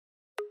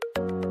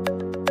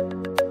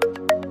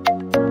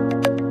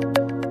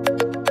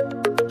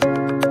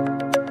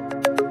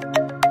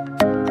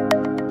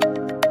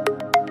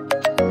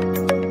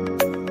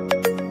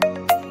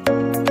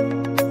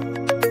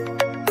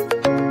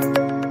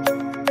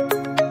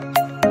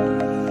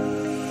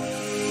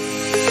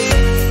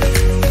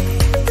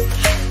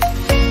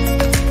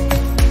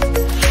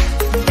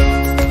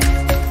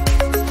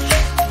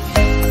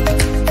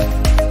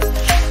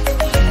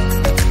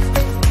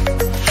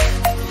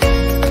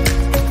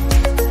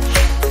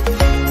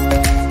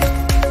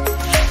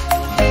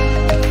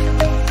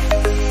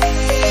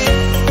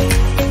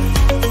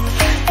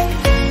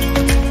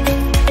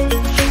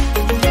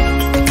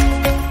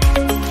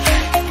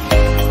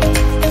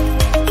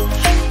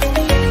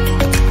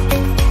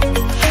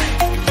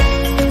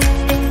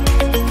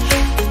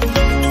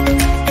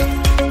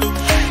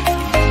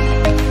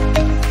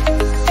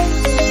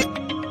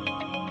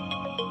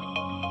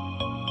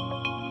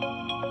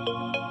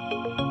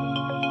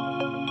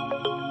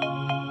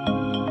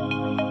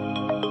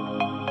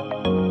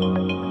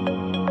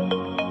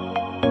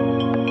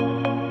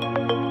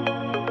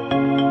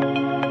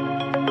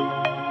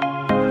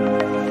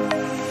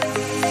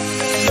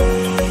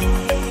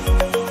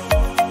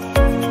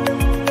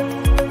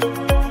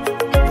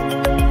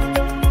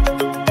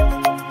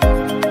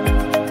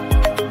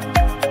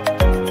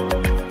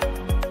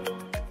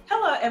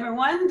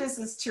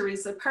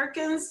Teresa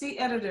Perkins, the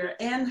editor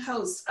and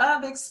host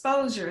of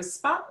Exposure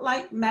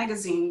Spotlight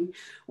Magazine,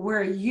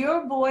 where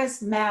your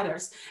voice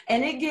matters.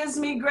 And it gives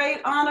me great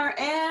honor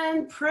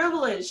and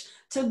privilege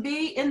to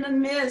be in the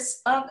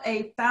midst of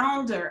a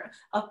founder,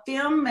 a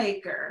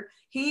filmmaker.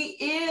 He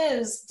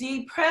is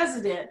the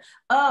president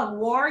of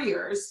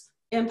Warriors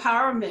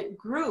Empowerment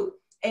Group,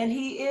 and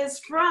he is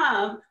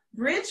from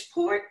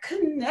Bridgeport,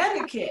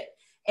 Connecticut.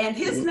 And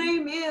his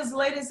name is,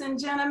 ladies and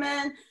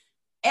gentlemen,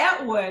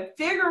 Edward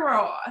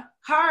Figueroa.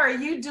 How are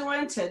you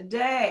doing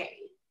today?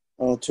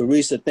 Oh,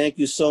 Teresa, thank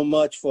you so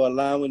much for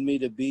allowing me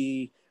to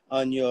be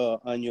on your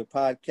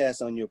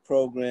podcast, on your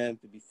program,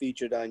 to be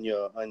featured on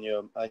your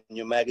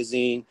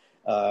magazine.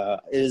 It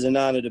is an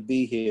honor to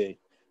be here.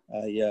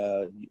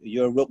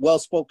 You're a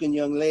well-spoken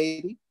young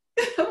lady.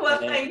 Well,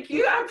 thank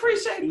you. I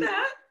appreciate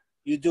that.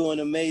 You do an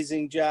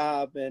amazing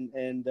job,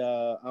 and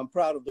I'm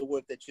proud of the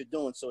work that you're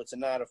doing. So it's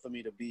an honor for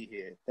me to be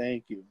here.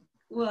 Thank you.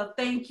 Well,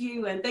 thank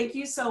you. And thank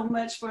you so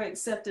much for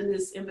accepting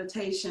this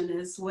invitation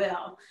as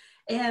well.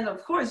 And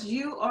of course,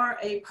 you are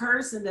a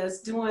person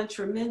that's doing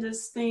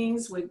tremendous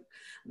things with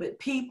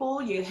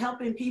people. You're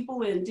helping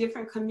people in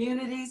different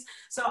communities.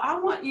 So I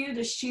want you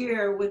to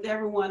share with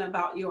everyone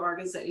about your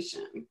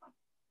organization.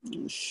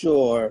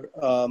 Sure.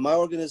 My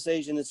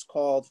organization is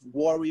called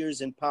Warriors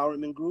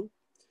Empowerment Group.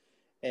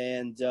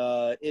 And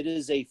it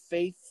is a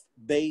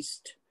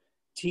faith-based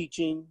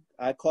teaching.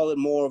 I call it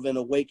more of an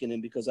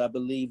awakening because I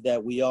believe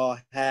that we all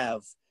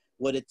have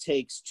what it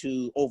takes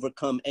to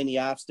overcome any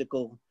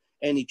obstacle,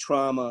 any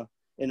trauma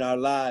in our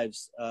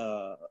lives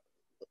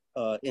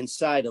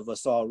inside of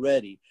us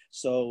already.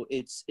 So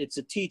it's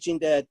a teaching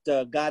that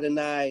God and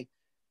I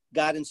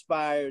got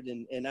inspired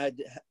and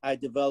I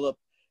developed,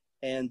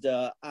 and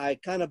I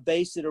kind of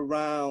base it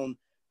around,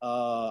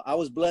 I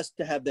was blessed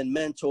to have been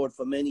mentored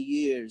for many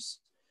years,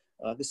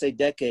 I could say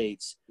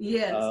decades,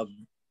 yes,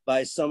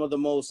 by some of the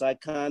most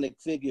iconic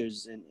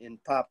figures in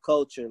pop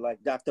culture,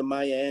 like Dr.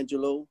 Maya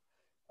Angelou,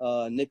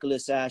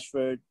 Nickolas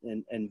Ashford,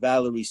 and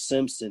Valerie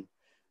Simpson.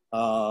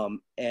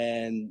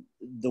 And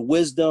the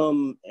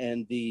wisdom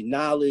and the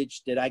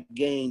knowledge that I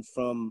gained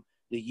from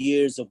the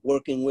years of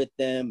working with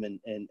them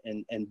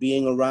and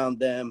being around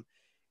them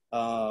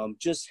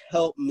just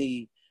helped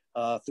me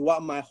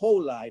throughout my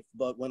whole life.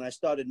 But when I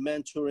started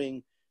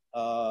mentoring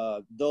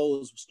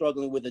those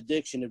struggling with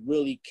addiction, it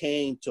really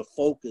came to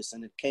focus,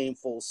 and it came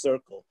full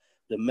circle,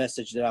 the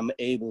message that I'm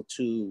able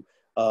to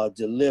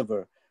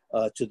deliver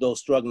to those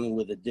struggling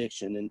with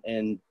addiction.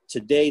 And to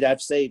date,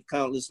 I've saved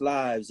countless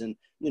lives. And,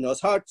 you know,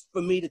 it's hard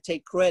for me to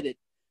take credit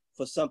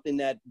for something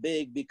that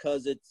big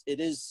because it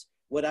is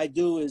what I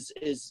do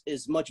is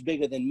much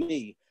bigger than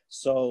me.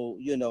 So,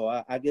 you know,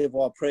 I give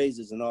all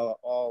praises and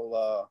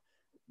all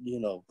you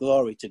know,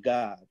 glory to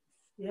God.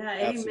 Yeah,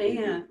 Absolutely.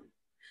 Amen.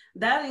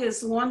 That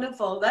is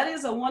wonderful. That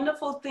is a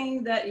wonderful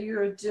thing that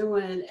you're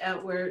doing,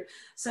 Edward.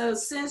 So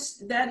since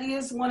that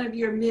is one of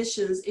your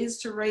missions, is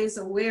to raise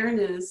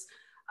awareness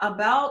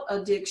about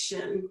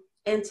addiction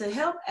and to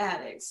help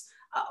addicts,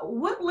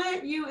 what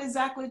led you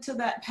exactly to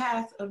that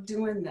path of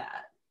doing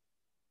that?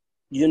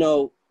 You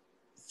know,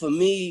 for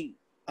me,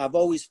 I've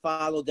always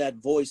followed that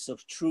voice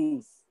of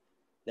truth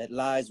that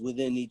lies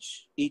within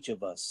each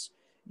of us,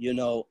 you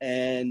know,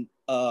 and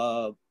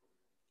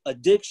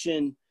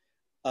addiction,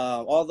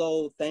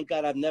 although thank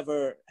God I've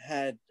never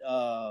had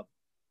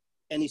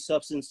any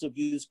substance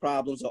abuse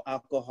problems or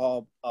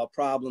alcohol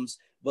problems,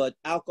 but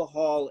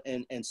alcohol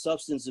and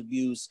substance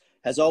abuse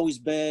has always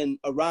been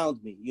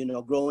around me, you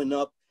know, growing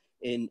up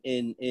in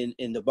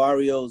the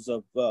barrios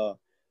of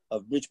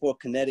Bridgeport,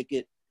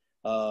 Connecticut,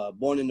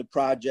 born in the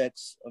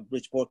projects of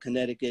Bridgeport,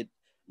 Connecticut.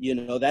 You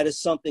know, that is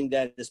something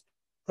that is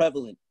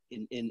prevalent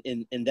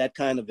in that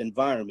kind of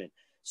environment.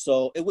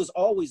 So it was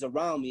always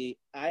around me.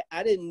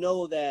 I didn't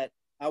know that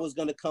I was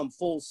going to come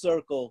full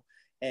circle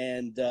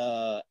and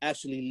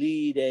actually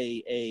lead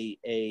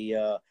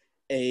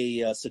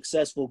a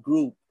successful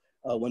group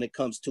when it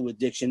comes to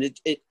addiction.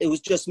 It was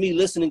just me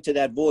listening to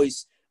that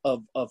voice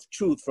of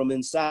truth from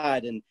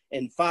inside,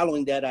 and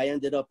following that, I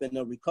ended up in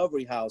a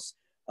recovery house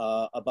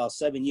about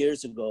 7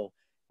 years ago.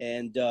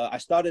 And I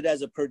started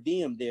as a per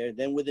diem there.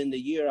 Then within the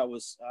year, I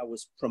was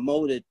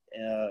promoted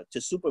to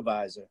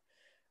supervisor.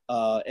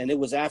 And it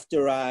was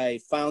after I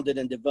founded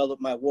and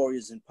developed my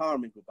Warriors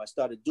Empowerment Group. I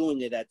started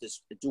doing it at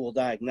this dual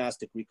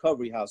diagnostic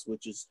recovery house,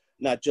 which is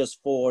not just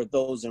for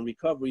those in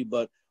recovery,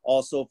 but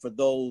also for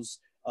those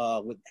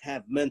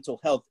have mental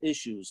health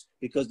issues,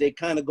 because they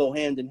kind of go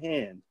hand in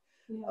hand.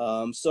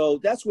 Yeah. So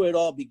that's where it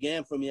all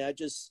began for me. I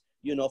just,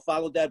 you know,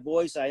 followed that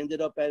voice. I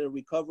ended up at a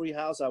recovery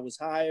house. I was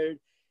hired.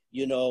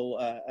 You know,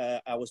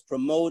 I was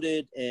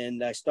promoted,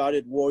 and I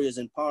started Warriors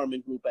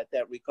Empowerment Group at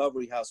that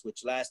recovery house,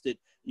 which lasted,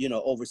 you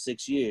know, over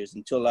 6 years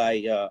until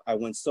I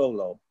went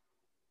solo.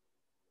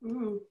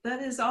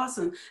 That is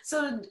awesome.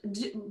 So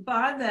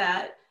by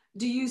that,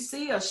 do you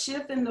see a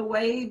shift in the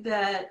way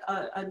that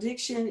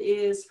addiction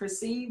is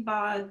perceived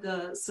by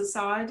the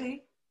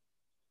society?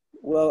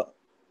 Well,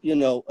 you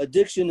know,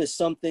 addiction is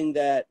something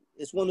that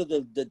is one of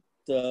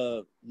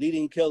the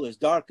leading killers,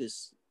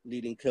 darkest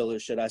leading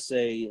killers, should I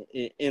say,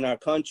 in our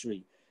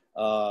country.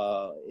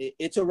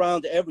 It's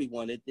around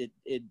everyone.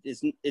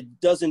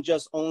 It doesn't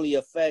just only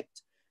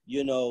affect,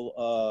 you know,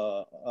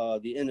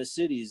 the inner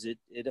cities.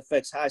 It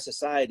affects high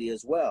society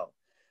as well.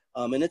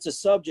 And it's a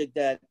subject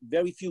that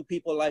very few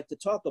people like to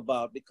talk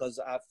about, because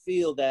I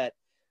feel that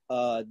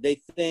they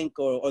think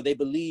or they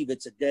believe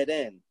it's a dead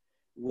end,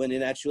 when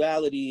in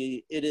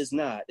actuality, it is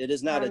not. It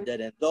is not a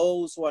dead end.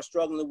 Those who are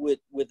struggling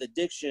with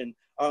addiction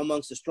are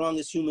amongst the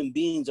strongest human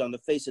beings on the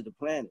face of the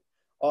planet.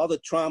 All the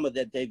trauma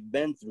that they've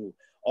been through,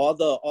 all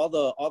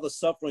the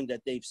suffering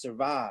that they've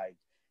survived.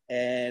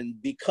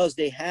 And because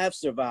they have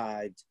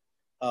survived,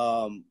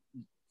 God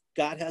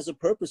has a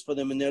purpose for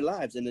them in their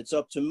lives. And it's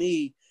up to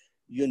me,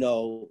 you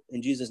know,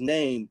 in Jesus'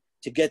 name,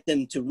 to get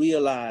them to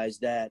realize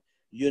that,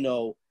 you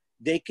know,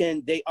 they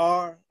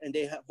are, and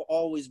they have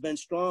always been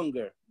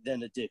stronger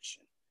than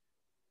addiction.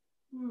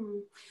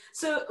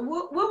 So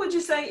what would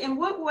you say, in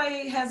what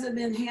way has it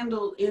been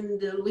handled in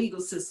the legal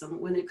system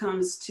when it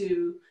comes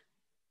to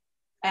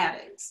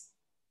addicts?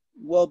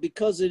 Well,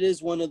 because it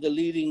is one of the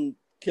leading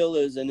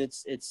killers, and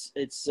it's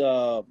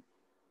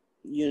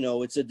you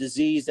know, it's a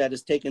disease that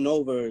has taken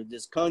over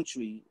this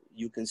country,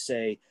 you can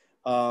say.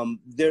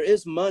 There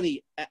is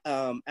money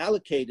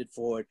allocated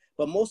for it,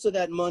 but most of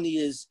that money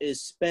is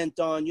spent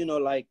on, you know,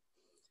 like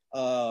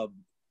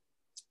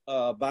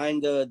buying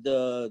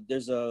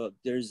there's a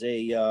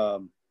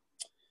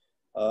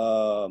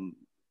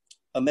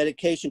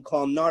medication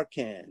called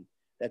Narcan,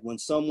 that when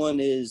someone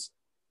is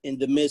in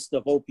the midst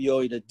of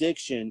opioid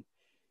addiction,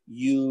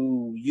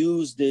 you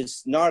use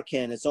this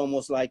Narcan. It's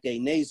almost like a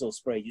nasal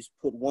spray. You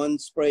put one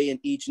spray in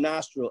each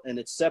nostril, and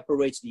it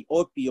separates the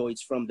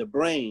opioids from the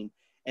brain,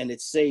 and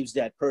it saves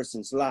that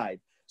person's life.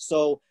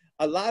 So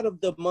a lot of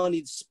the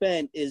money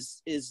spent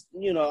is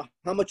you know,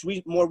 how much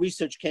more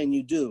research can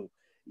you do?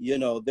 You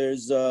know,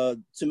 there's to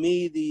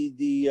me,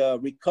 the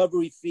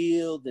recovery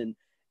field and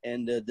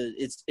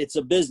it's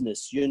a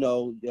business. You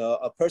know,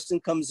 a person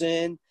comes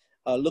in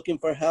looking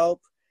for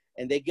help,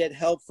 and they get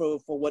help for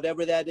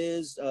whatever that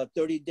is,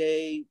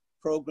 30-day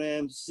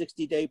program,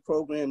 60-day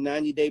program,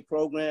 90-day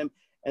program.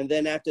 And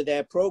then after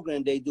that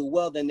program, they do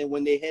well. Then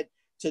when they head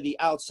to the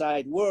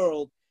outside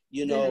world,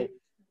 you know,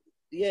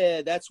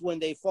 yeah, that's when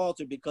they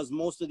falter, because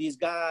most of these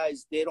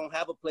guys, they don't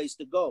have a place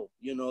to go.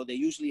 You know, they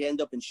usually end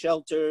up in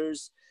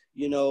shelters,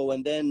 you know,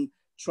 and then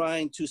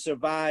trying to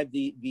survive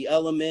the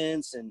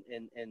elements and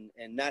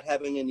not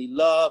having any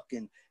luck,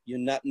 and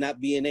you're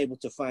not being able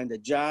to find a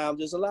job.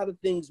 There's a lot of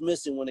things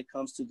missing when it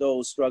comes to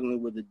those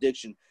struggling with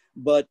addiction.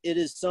 But it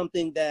is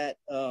something that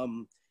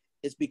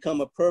it's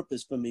become a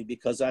purpose for me,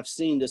 because I've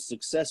seen the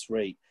success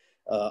rate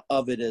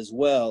of it as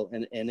well.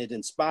 And it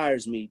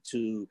inspires me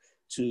to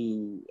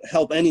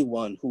help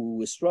anyone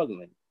who is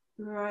struggling.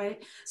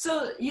 Right.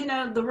 So, you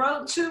know, the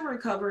road to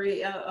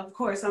recovery, of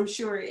course, I'm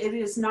sure it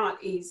is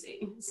not easy.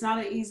 It's not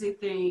an easy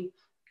thing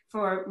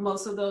for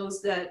most of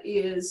those that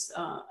is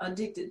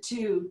addicted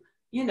to,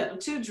 you know,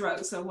 to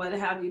drugs or what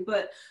have you.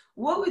 But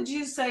what would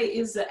you say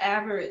is the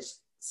average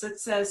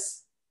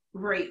success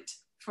rate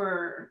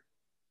for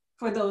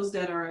those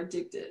that are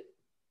addicted?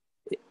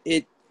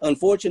 It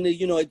unfortunately,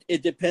 you know,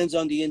 it depends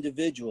on the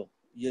individual.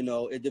 You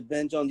know, it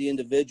depends on the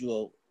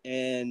individual.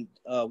 And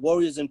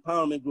Warriors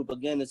Empowerment Group,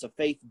 again, is a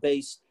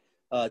faith-based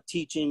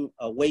teaching,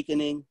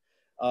 awakening.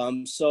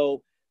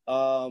 So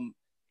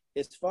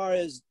as far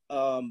as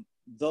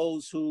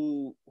those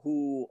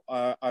who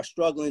are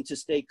struggling to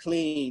stay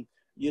clean,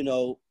 you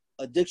know,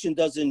 addiction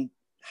doesn't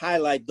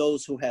highlight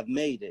those who have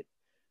made it.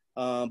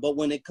 But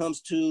when it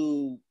comes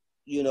to,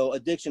 you know,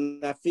 addiction,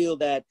 I feel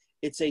that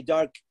it's a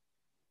dark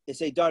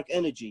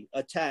energy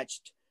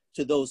attached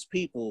to those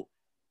people,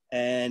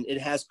 and it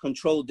has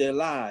controlled their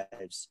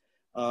lives.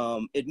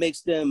 It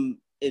makes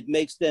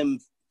them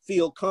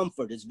feel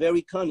comfort. It's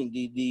very cunning.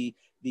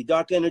 The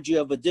dark energy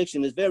of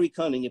addiction is very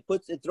cunning. It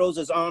throws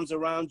its arms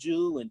around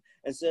you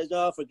and says,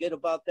 "Oh, forget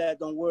about that.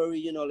 Don't worry.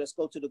 You know, let's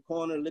go to the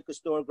corner liquor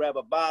store, grab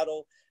a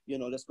bottle. You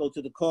know, let's go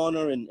to the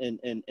corner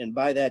and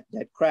buy that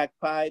crack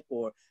pipe,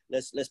 or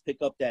let's pick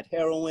up that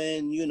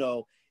heroin." You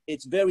know,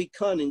 it's very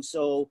cunning.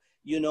 So,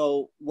 you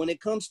know, when it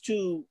comes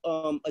to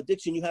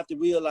addiction, you have to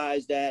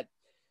realize that,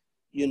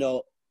 you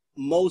know,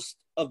 most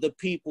of the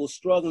people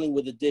struggling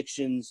with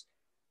addictions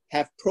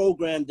have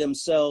programmed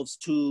themselves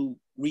to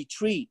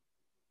retreat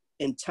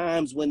in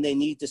times when they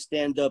need to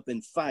stand up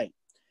and fight.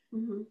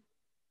 Mm-hmm.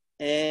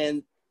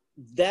 And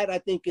that, I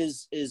think,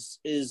 is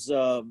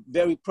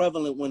very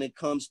prevalent when it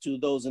comes to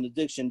those in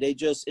addiction.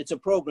 It's a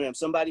program.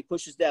 Somebody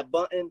pushes that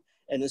button,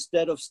 and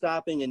instead of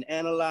stopping and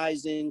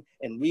analyzing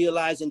and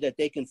realizing that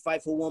they can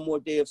fight for one more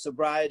day of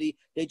sobriety,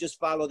 they just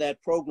follow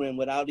that program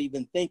without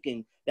even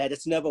thinking that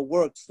it's never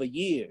worked for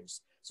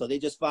years. So they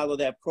just follow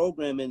that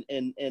program, and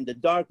the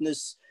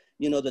darkness,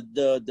 you know,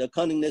 the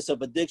cunningness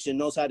of addiction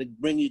knows how to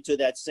bring you to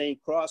that same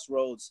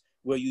crossroads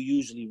where you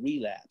usually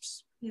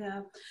relapse.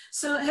 Yeah.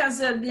 So has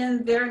there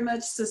been very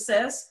much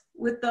success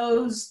with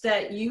those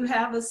that you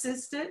have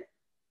assisted?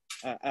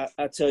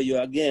 I tell you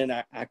again,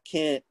 I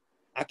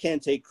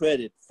can't take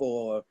credit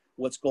for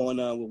what's going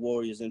on with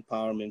Warriors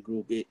Empowerment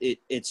Group.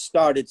 It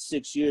started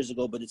 6 years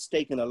ago, but it's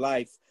taken a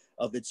life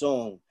of its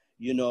own.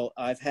 You know,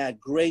 I've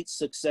had great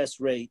success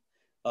rate,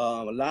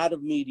 a lot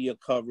of media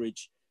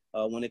coverage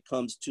when it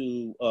comes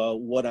to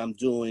what I'm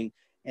doing.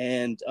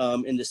 And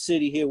in the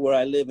city here where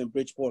I live in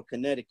Bridgeport,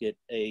 Connecticut,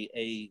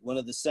 one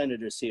of the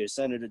senators here,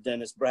 Senator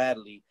Dennis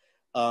Bradley,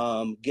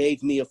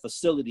 gave me a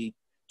facility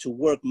to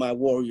work my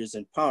Warriors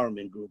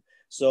Empowerment Group.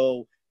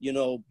 So, you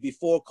know,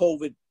 before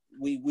COVID,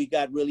 we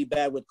got really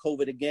bad with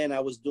COVID again. I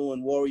was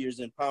doing Warriors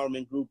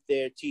Empowerment Group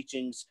there,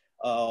 teachings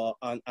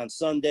on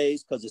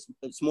Sundays, because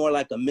it's more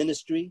like a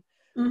ministry.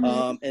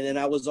 And then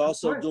I was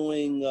also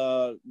doing,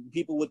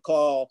 people would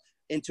call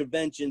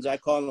interventions, I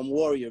call them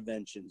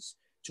warriorventions,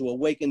 to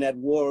awaken that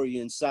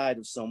warrior inside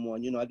of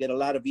someone. You know, I get a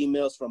lot of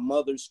emails from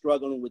mothers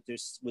struggling with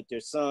their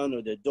son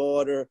or their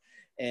daughter.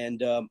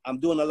 And I'm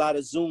doing a lot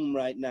of Zoom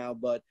right now,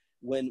 but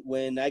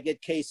when I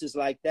get cases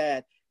like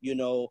that, you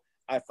know,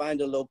 I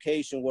find a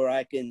location where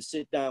I can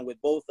sit down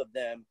with both of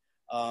them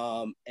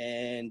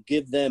and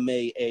give them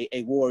a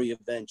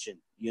warriorvention,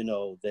 you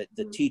know,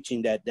 the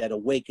teaching that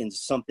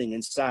awakens something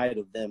inside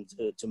of them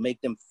to make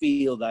them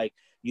feel like,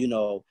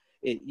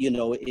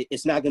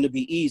 it's not going to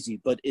be easy,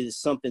 but it is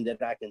something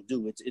that I can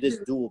do. It is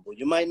doable.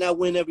 You might not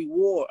win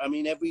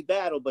every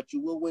battle, but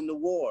you will win the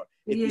war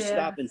if you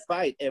stop and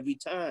fight every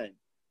time.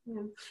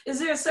 Yeah. Is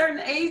there a certain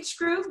age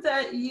group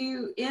that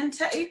you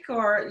intake,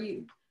 or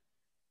you?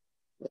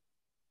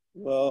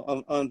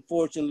 Well,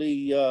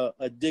 unfortunately,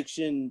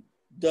 addiction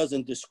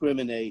doesn't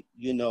discriminate.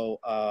 You know,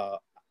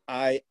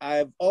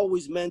 I've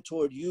always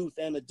mentored youth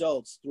and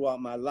adults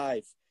throughout my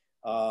life.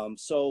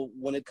 So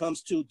when it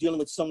comes to dealing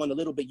with someone a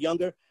little bit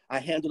younger, I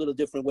handle it a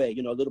different way.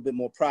 You know, a little bit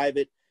more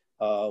private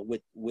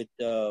with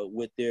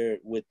their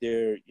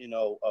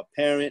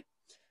parent.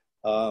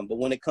 But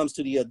when it comes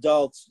to the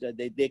adults,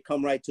 they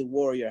come right to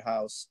Warrior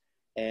House,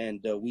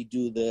 and we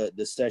do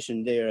the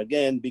session there.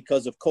 Again,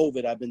 because of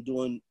COVID, I've been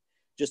doing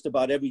just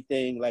about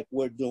everything like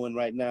we're doing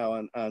right now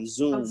on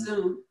Zoom. On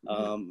Zoom.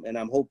 And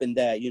I'm hoping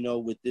that, you know,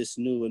 with this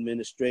new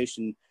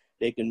administration,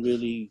 they can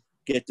really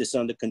get this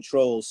under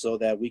control so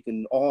that we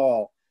can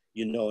all,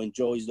 you know,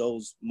 enjoy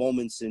those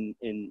moments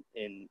in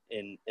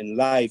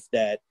life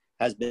that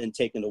has been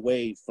taken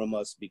away from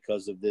us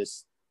because of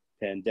this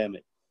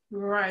pandemic.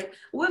 Right.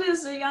 What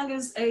is the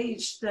youngest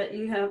age that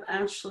you have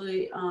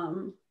actually,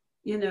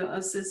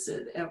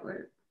 assisted,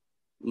 Edward?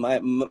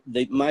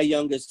 My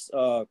youngest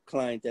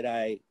client that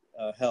I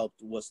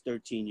helped was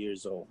 13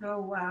 years old.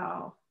 Oh,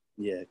 wow.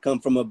 Yeah,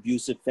 come from an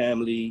abusive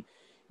family,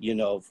 you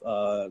know,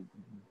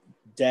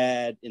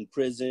 dad in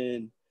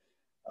prison,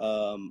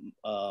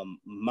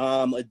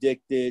 mom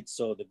addicted,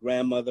 so the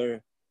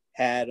grandmother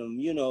had him,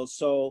 you know.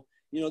 So,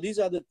 you know, these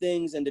are the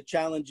things and the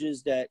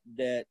challenges that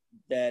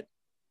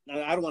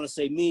I don't want to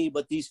say me,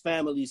 but these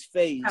families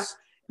face.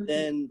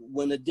 Then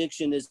when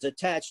addiction is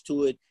attached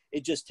to it,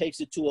 it just takes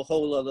it to a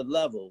whole other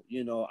level.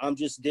 You know, I'm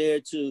just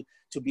there to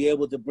be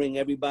able to bring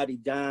everybody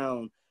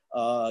down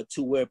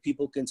to where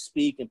people can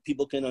speak and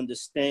people can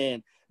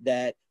understand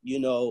that, you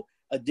know,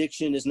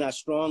 addiction is not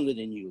stronger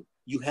than you.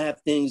 You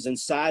have things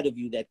inside of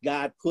you that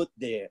God put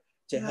there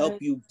to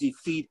help you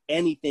defeat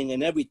anything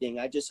and everything.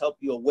 I just help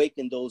you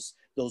awaken those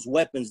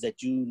weapons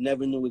that you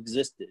never knew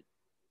existed.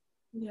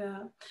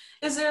 Yeah.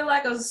 Is there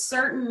like a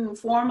certain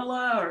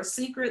formula or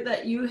secret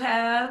that you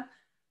have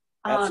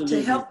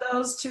to help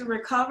those to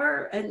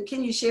recover? And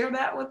can you share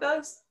that with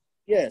us?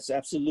 Yes,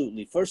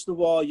 absolutely. First of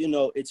all, you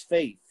know, it's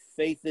faith.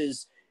 Faith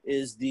is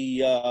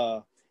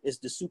the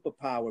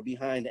superpower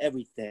behind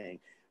everything.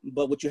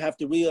 But what you have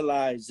to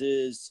realize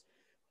is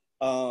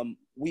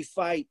we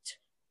fight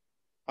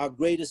our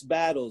greatest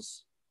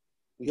battles.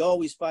 We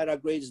always fight our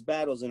greatest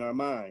battles in our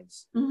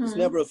minds. It's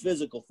never a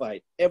physical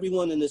fight.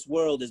 Everyone in this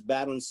world is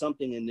battling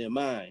something in their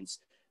minds,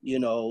 you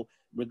know,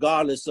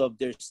 regardless of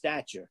their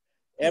stature.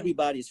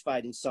 Everybody's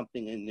fighting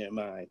something in their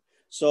mind.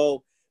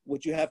 So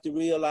what you have to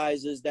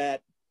realize is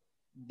that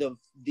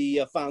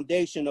the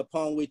foundation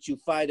upon which you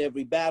fight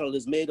every battle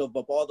is made up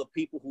of all the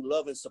people who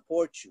love and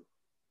support you.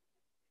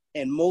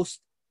 And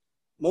most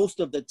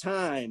of the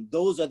time,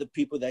 those are the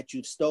people that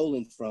you've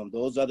stolen from.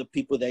 Those are the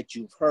people that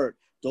you've hurt.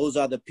 Those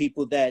are the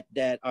people that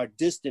are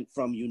distant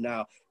from you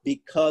now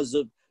because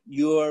of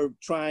you're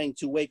trying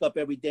to wake up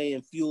every day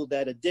and fuel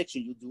that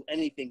addiction. You do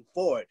anything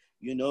for it.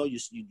 You know,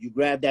 you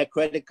grab that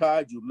credit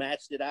card, you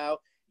maxed it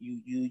out,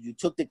 you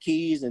took the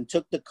keys and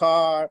took the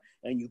car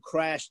and you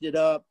crashed it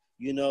up.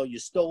 You know, you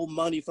stole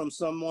money from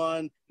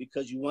someone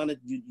because you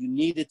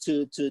needed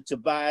to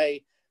buy,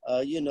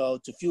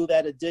 to fuel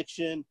that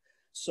addiction.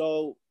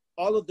 So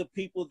all of the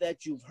people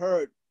that you've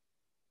hurt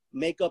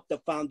make up the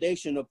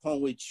foundation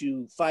upon which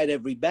you fight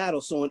every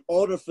battle. So in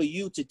order for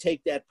you to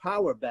take that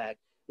power back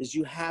is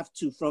you have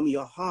to, from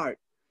your heart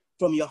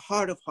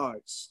of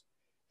hearts,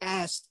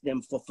 ask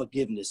them for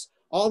forgiveness.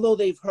 Although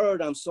they've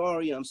heard, I'm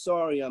sorry,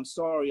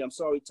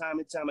 time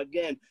and time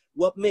again.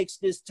 What makes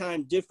this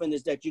time different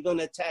is that you're going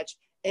to attach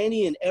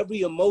any and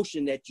every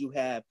emotion that you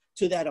have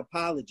to that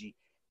apology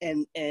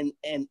and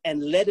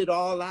let it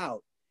all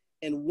out.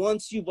 And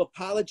once you've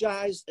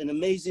apologized, an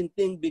amazing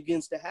thing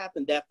begins to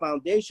happen. That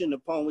foundation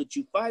upon which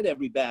you fight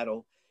every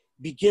battle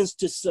begins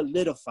to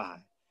solidify.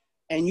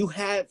 And you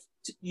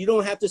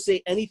don't have to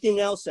say anything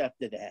else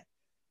after that,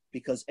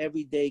 because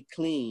every day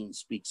clean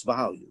speaks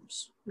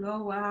volumes.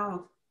 Oh,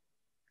 wow.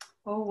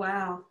 Oh,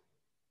 wow.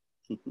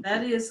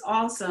 That is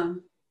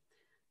awesome.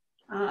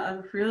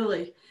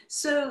 Really.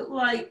 So,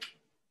 like,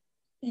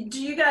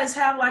 do you guys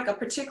have like a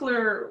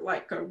particular,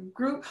 like a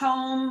group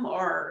home,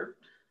 or,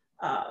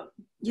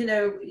 you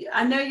know,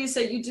 I know you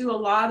said you do a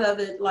lot of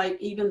it, like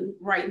even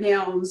right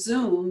now on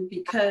Zoom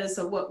because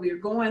of what we're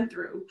going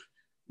through.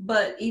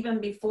 But even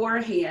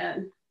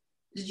beforehand,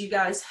 did you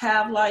guys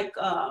have like,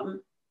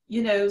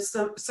 you know,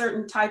 some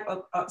certain type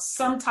of,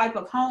 some type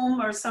of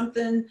home or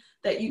something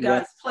that you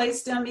guys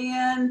placed them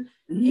in?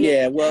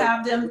 Yeah, well,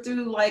 have them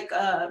through like,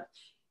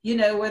 you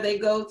know, where they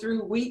go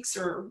through weeks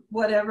or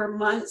whatever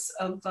months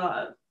of,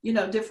 you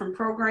know, different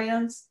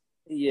programs?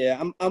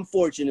 Yeah, I'm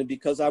fortunate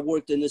because I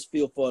worked in this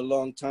field for a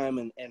long time,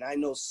 and I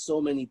know so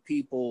many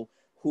people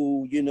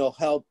who, you know,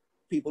 help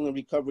people in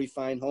recovery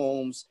find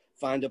homes,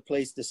 find a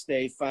place to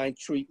stay, find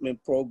treatment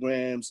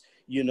programs,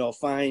 you know,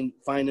 find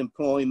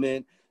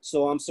employment.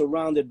 So I'm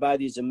surrounded by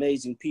these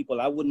amazing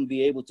people. I wouldn't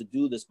be able to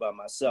do this by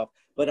myself,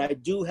 but I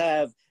do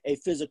have a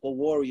physical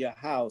warrior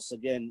house,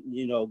 again,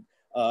 you know,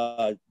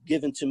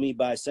 given to me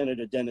by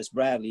Senator Dennis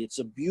Bradley. It's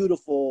a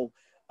beautiful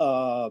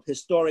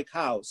historic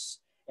house,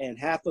 and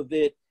half of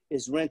it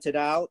is rented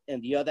out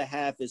and the other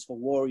half is for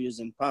Warriors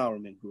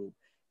Empowerment Group.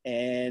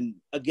 And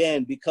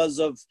again, because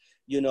of,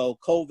 you know,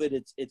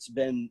 COVID, it's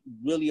been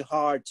really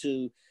hard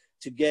to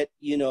get,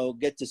 you know,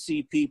 get to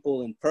see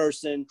people in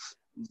person.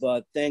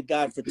 But thank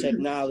God for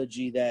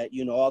technology that,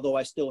 you know, although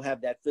I still have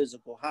that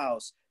physical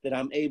house, that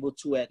I'm able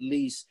to at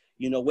least,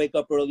 you know, wake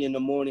up early in the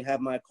morning,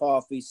 have my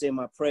coffee, say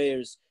my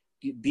prayers,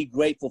 be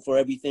grateful for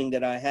everything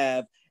that I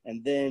have,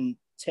 and then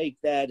take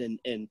that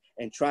and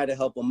try to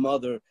help a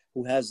mother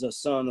who has a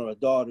son or a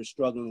daughter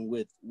struggling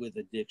with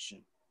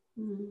addiction.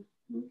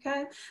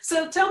 Okay.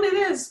 So tell me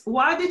this,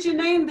 why did you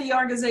name the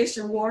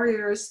organization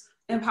Warriors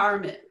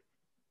Empowerment?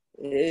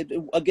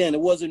 Again,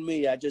 it wasn't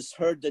me. I just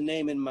heard the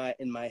name in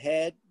my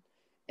head,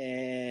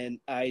 and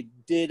I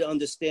did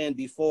understand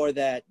before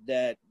that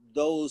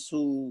those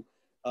who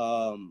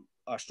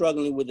are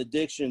struggling with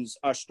addictions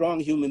are strong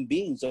human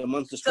beings,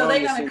 amongst the strongest. So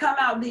they're going to come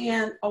out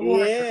being a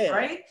warrior,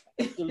 right?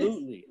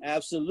 Absolutely,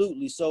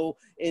 absolutely. So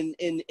in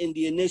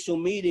the initial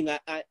meeting,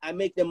 I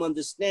make them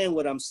understand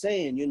what I'm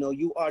saying. You know,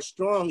 you are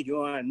strong.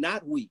 You are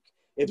not weak.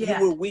 If you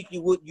were weak,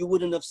 you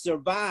wouldn't have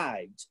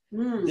survived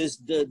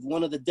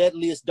one of the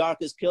deadliest,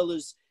 darkest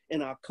killers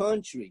in our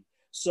country.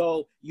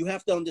 So you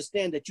have to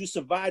understand that you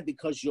survived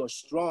because you're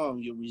strong,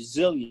 you're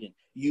resilient,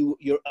 you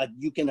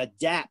can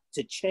adapt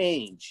to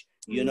change.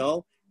 You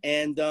know,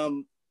 and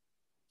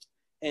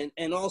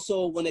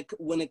also when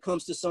it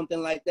comes to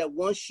something like that,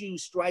 once you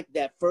strike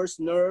that first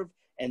nerve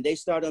and they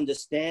start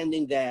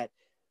understanding that,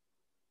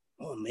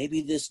 oh,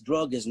 maybe this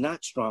drug is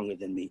not stronger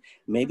than me.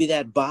 Maybe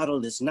that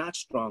bottle is not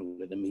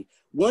stronger than me.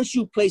 Once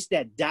you place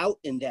that doubt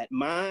in that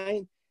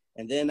mind,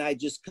 and then I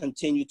just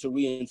continue to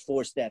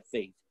reinforce that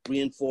faith,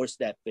 reinforce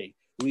that faith,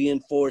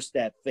 reinforce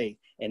that faith.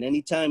 And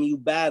anytime you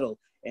battle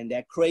and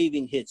that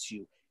craving hits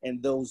you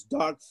and those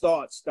dark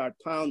thoughts start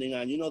pounding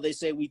on, you know, they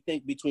say we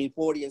think between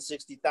 40 and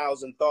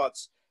 60,000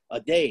 thoughts a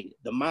day,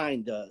 the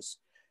mind does.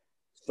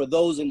 For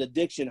those in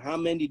addiction, how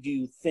many do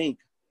you think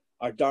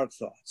are dark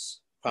thoughts?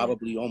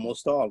 Probably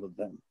almost all of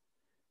them.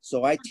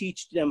 So I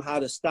teach them how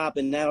to stop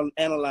and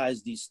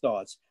analyze these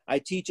thoughts. I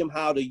teach them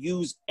how to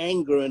use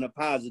anger in a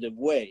positive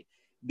way,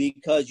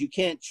 because you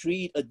can't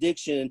treat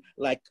addiction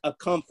like a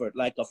comfort,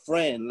 like a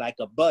friend, like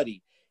a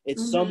buddy.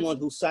 It's someone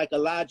who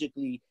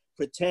psychologically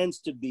pretends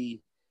to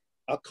be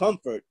a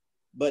comfort,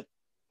 but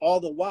all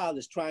the while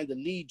is trying to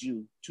lead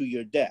you to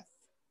your death.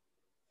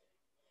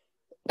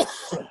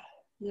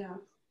 Yeah.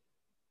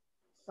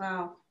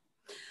 Wow.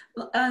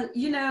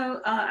 You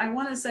know, I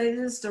want to say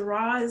this, the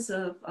rise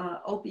of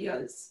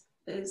opioids.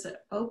 Is it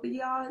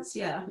opioids?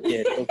 Yeah.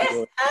 Yeah,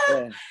 opioids.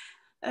 Yeah.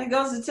 It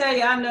goes to tell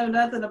you, I know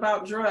nothing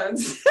about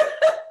drugs.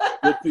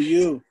 Good for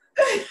you.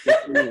 Good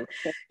for you.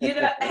 You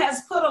know, it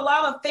has put a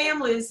lot of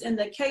families in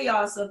the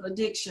chaos of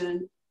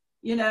addiction,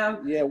 you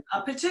know,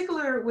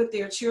 particularly with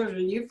their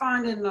children. You're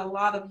finding a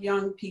lot of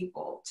young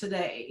people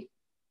today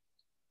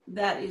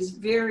that is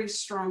very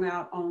strung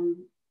out on,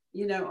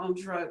 you know, on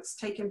drugs,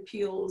 taking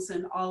pills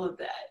and all of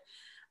that.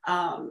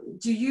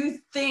 Do you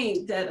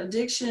think that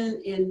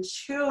addiction in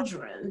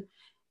children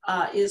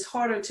is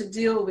harder to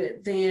deal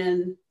with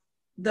than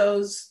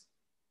those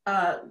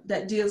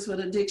that deals with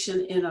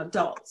addiction in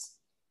adults?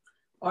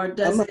 Or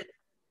does it?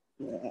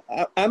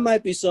 I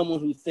might be someone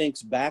who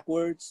thinks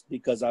backwards,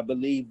 because I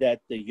believe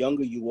that the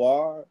younger you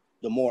are,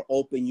 the more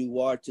open you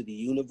are to the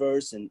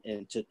universe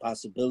and to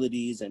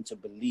possibilities and to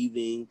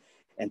believing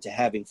and to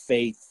having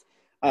faith.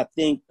 I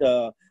think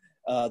the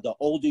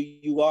older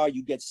you are,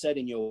 you get set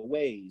in your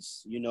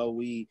ways. You know,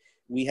 we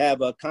we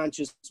have a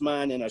conscious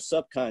mind and a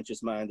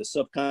subconscious mind. The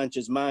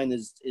subconscious mind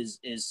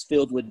is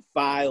filled with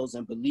files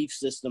and belief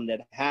system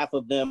that half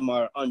of them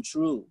are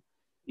untrue,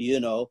 you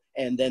know,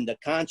 and then the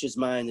conscious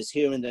mind is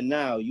here in the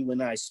now, you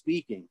and I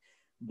speaking.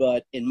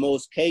 But in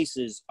most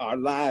cases, our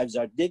lives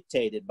are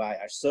dictated by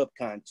our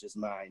subconscious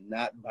mind,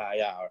 not by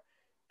our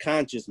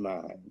conscious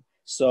mind.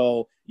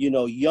 So, you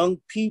know,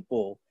 young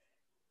people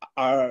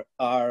are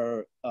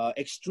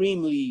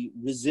extremely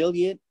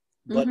resilient,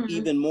 but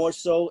even more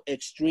so,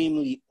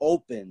 extremely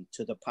open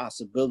to the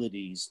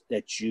possibilities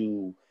that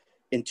you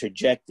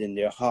interject in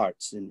their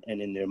hearts and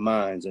in their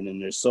minds and in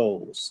their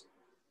souls.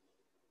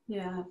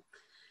 Yeah.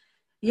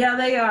 Yeah,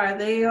 they are.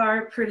 They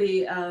are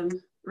pretty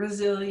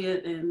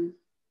resilient, and,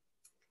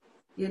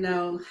 you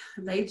know,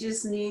 they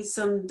just need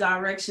some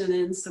direction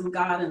and some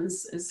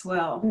guidance as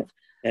well.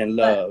 And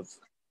love.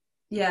 But,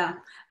 yeah.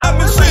 I've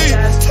been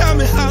saying, tell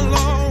me how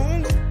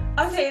long.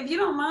 Okay, if you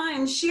don't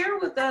mind, share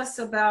with us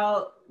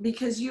about,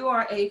 because you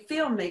are a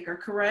filmmaker,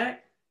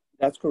 correct?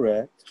 That's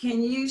correct.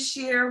 Can you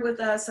share with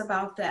us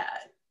about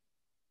that?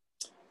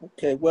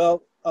 Okay,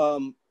 well,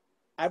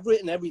 I've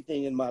written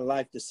everything in my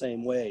life the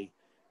same way.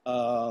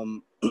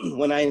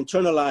 When I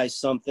internalize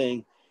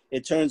something,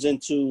 it turns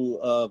into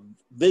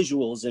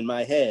visuals in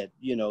my head,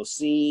 you know,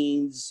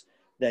 scenes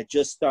that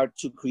just start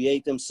to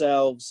create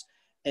themselves.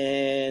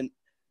 And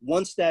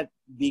once that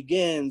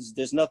begins,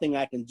 there's nothing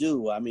I can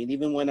do. I mean,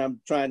 even when I'm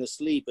trying to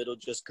sleep, it'll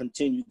just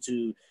continue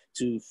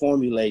to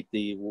formulate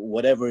the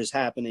whatever is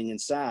happening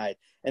inside.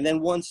 And then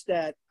once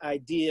that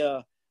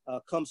idea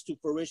comes to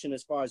fruition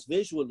as far as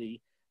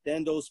visually,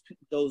 then those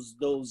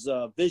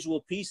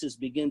visual pieces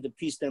begin to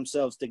piece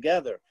themselves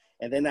together.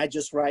 And then I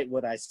just write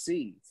what I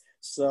see.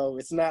 So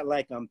it's not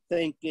like I'm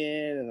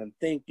thinking and I'm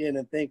thinking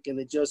and thinking.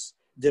 It just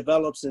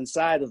develops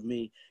inside of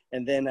me.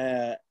 And then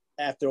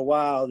after a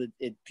while,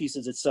 it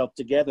pieces itself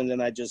together. And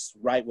then I just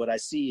write what I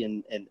see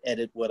and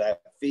edit what I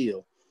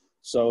feel.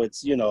 So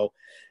it's, you know,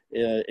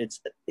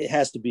 it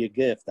has to be a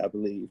gift, I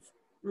believe.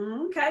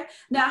 Okay.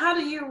 Now, how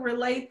do you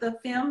relate the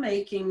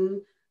filmmaking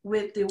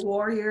with the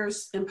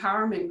Warriors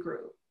Empowerment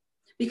Group?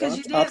 Because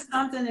you did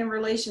something in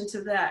relation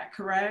to that,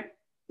 correct?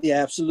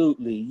 Yeah,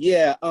 absolutely.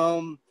 Yeah.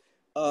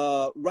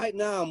 Right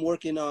now I'm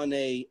working on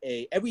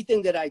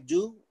everything that I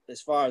do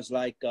as far as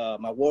like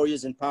my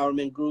Warriors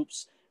Empowerment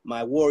Groups,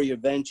 my Warrior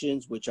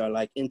Ventions, which are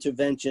like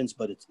interventions,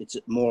 but it's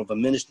more of a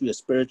ministry, a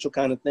spiritual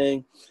kind of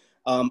thing.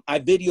 I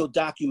video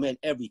document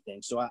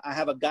everything. So I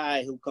have a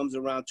guy who comes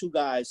around, two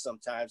guys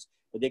sometimes,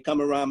 but they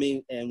come around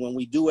me, and when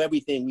we do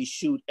everything, we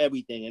shoot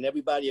everything, and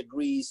everybody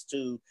agrees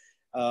to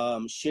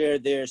share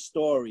their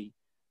story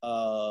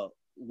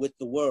with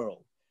the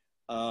world.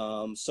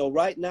 So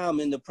right now I'm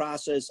in the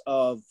process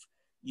of,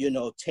 you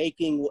know,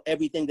 taking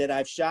everything that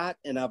I've shot,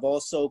 and I've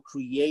also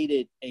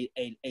created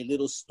a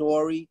little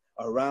story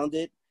around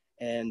it.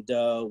 And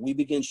we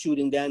begin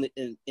shooting that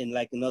in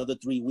like another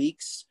 3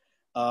 weeks.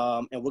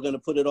 And we're going to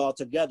put it all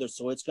together.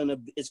 So it's going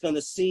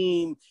to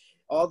seem,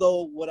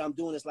 although what I'm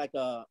doing is like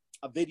a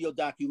video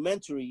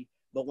documentary,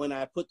 but when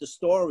I put the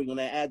story, when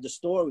I add the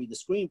story, the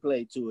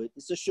screenplay to it,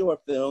 it's a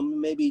short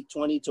film, maybe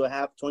 20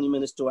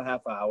 minutes to a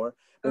half hour.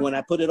 But when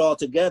I put it all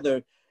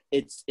together,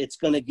 it's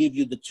going to give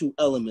you the two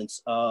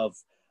elements of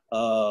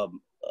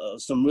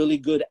some really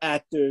good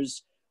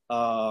actors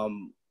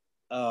and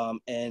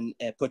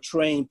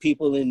portraying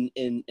people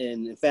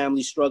in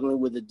families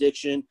struggling with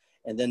addiction.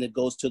 And then it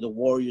goes to the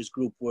Warriors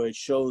group, where it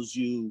shows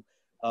you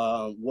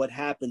what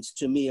happens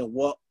to me and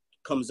what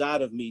comes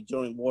out of me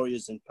during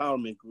Warriors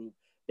Empowerment Group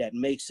that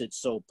makes it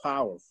so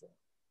powerful.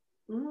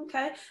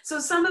 Okay. So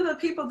some of the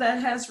people that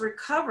has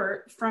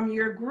recovered from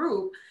your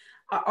group,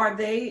 are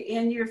they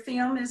in your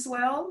film as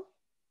well?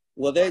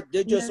 Well, they're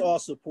just all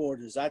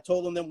supporters. I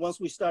told them that once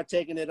we start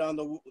taking it on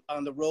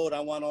the road, I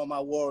want all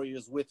my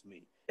warriors with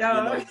me.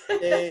 Oh. You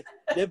know,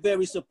 they're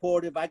very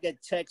supportive. I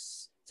get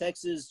texts,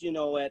 you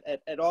know,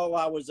 at all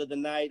hours of the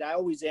night. I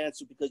always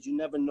answer, because you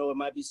never know. It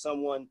might be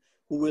someone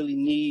who really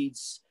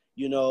needs,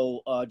 you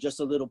know, just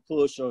a little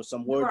push or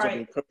some words of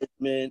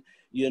encouragement,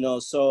 you know.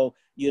 So,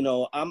 you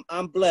know,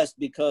 I'm blessed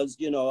because,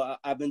 you know,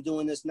 I've been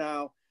doing this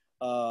now,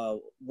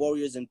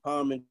 Warriors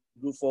Empowerment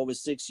Group, for over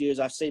 6 years.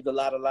 I've saved a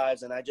lot of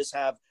lives, and I just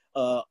have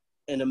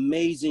an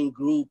amazing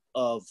group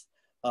of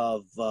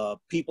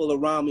people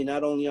around me,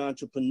 not only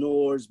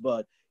entrepreneurs,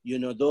 but, you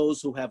know,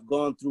 those who have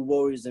gone through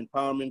Warriors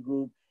Empowerment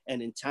Group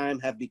and in time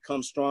have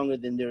become stronger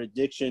than their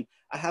addiction.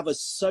 I have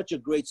such a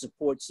great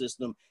support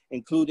system,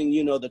 including,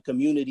 you know, the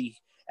community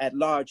at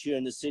large here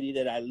in the city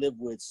that I live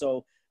with.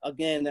 So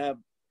again,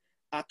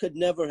 I could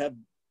never have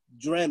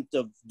dreamt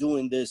of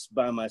doing this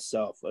by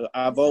myself.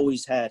 I've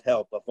always had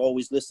help. I've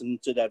always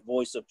listened to that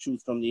voice of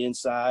truth from the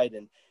inside,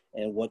 and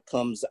what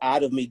comes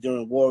out of me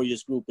during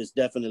Warriors Group is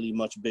definitely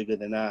much bigger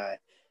than I.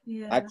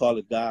 Yeah. I call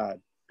it God.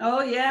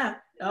 Oh yeah.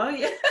 Oh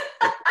yeah.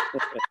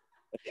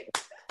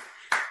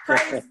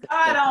 Praise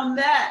God on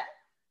that.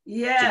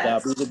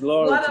 Yes. To God be the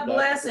glory. What a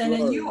blessing.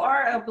 And you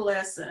are a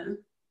blessing.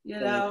 You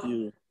know. Thank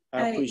you.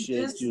 I Hey,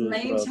 appreciate just you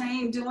as well.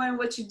 maintain doing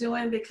what you're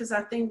doing, because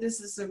I think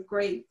this is a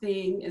great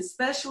thing,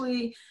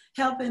 especially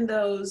helping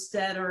those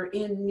that are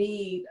in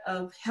need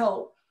of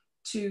help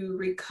to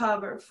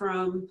recover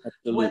from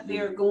what Absolutely.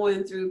 they're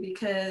going through.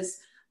 Because,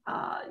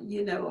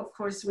 you know, of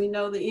course, we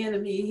know the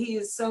enemy, he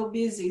is so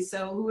busy.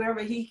 So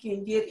whoever he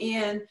can get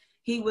in,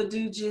 he would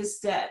do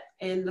just that.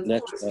 And of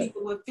That's course, right.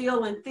 people would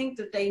feel and think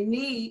that they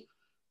need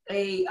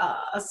a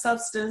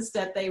substance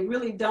that they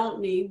really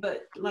don't need.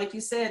 But like you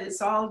said,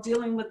 it's all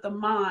dealing with the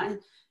mind.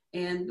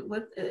 And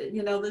with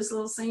you know, this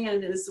little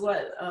saying is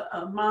what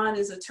a mind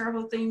is a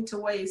terrible thing to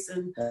waste,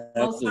 and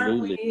most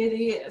certainly Absolutely.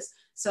 it is.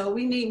 So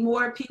we need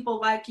more people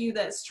like you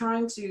that's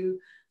trying to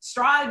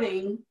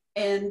striving,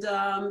 and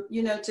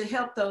you know, to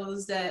help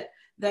those that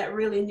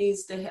really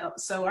needs the help.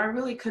 So I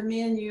really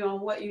commend you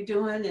on what you're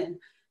doing, and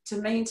to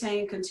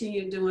maintain,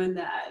 continue doing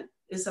that.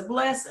 It's a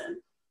blessing.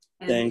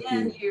 And Thank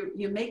then you.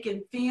 you're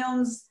making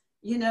films,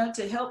 you know,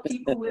 to help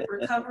people with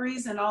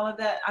recoveries and all of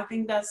that. I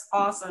think that's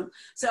awesome.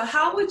 So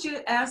how would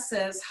you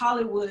assess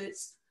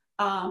Hollywood's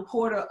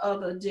portal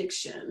of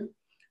addiction?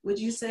 Would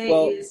you say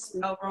Well, it's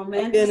again,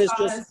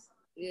 romanticized?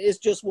 it's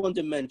just one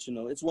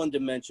dimensional. It's one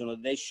dimensional.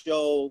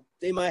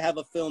 They might have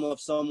a film of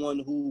someone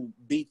who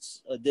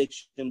beats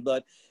addiction,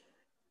 but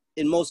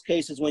in most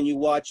cases, when you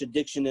watch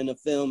addiction in a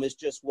film, it's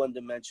just one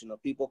dimensional.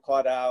 People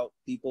caught out,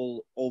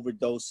 people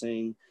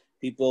overdosing,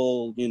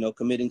 people, you know,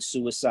 committing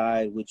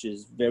suicide, which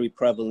is very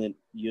prevalent,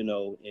 you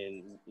know,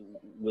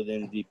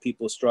 within the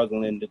people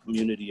struggling in the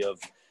community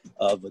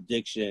of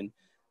addiction.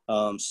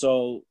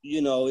 So,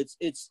 you know,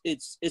 it's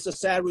a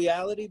sad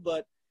reality,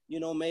 but, you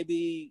know,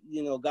 maybe,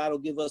 you know, God will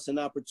give us an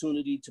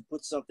opportunity to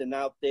put something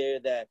out there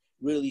that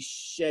really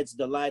sheds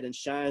the light and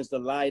shines the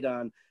light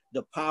on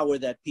the power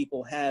that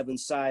people have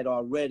inside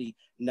already,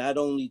 not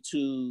only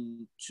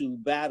to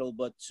battle,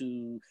 but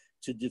to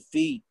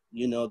defeat,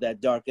 you know,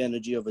 that dark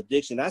energy of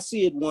addiction. I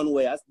see it one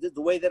way.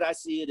 The way that I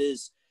see it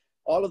is,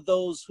 all of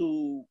those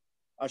who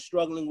are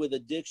struggling with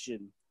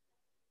addiction,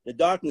 the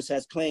darkness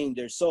has claimed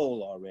their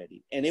soul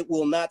already, and it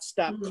will not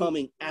stop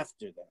coming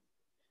after them.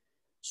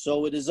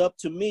 So it is up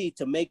to me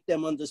to make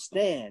them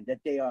understand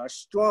that they are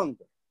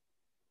stronger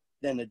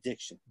than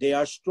addiction. They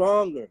are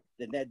stronger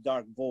than that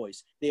dark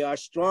voice. They are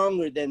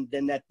stronger than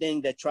that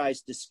thing that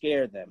tries to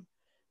scare them.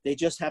 They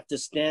just have to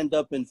stand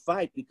up and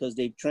fight, because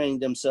they've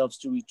trained themselves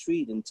to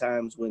retreat in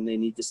times when they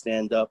need to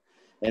stand up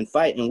and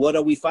fight. And what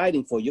are we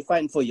fighting for? You're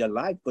fighting for your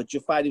life, but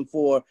you're fighting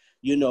for,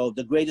 you know,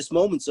 the greatest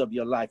moments of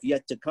your life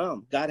yet to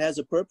come. God has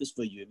a purpose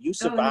for you. If you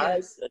Oh,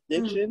 survive yes.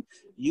 addiction,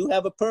 you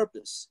have a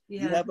purpose.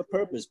 Yeah. You have a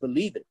purpose.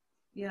 Believe it.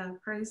 Yeah,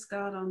 praise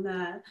God on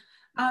that.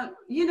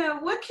 You know,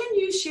 what can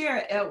you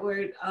share,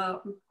 Edward,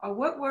 or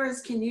what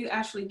words can you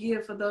actually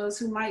give for those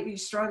who might be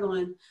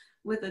struggling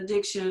with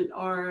addiction,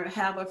 or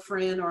have a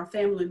friend or a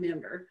family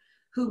member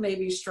who may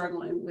be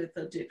struggling with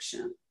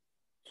addiction?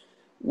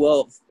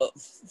 Well,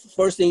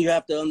 first thing you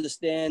have to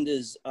understand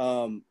is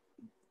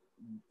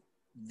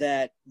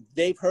that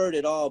they've heard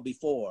it all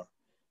before.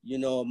 You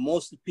know,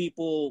 most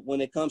people,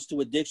 when it comes to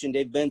addiction,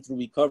 they've been through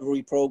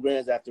recovery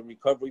programs after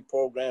recovery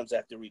programs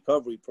after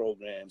recovery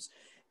programs.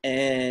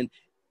 And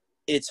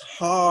it's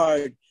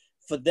hard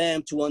for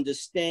them to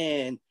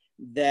understand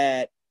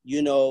that,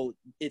 you know,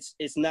 there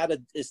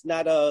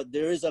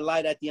is a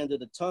light at the end of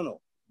the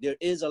tunnel. There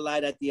is a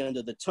light at the end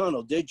of the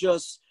tunnel. They're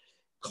just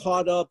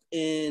caught up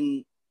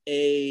in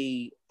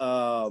in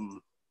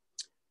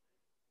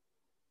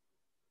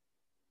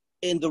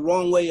the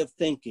wrong way of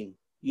thinking.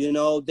 You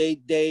know, they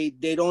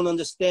don't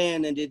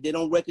understand, and they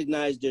don't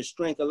recognize their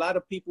strength. A lot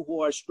of people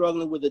who are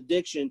struggling with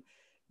addiction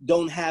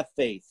don't have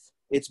faith.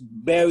 It's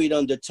buried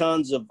under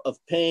tons of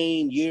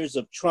pain, years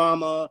of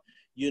trauma,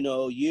 you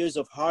know, years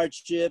of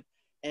hardship.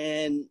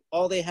 And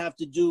all they have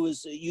to do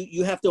is,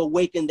 you have to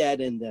awaken that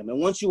in them. And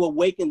once you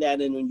awaken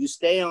that in them, you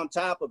stay on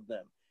top of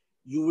them,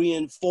 you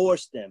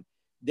reinforce them.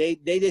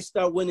 They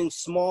start winning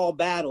small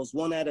battles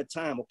one at a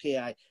time.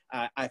 Okay,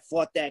 I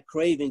fought that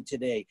craving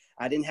today.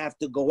 I didn't have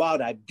to go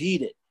out. I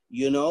beat it,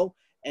 you know,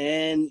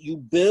 and you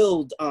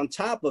build on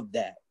top of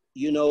that.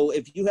 You know,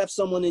 if you have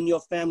someone in your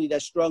family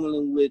that's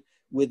struggling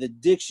with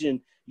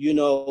addiction, you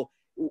know,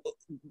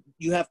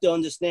 you have to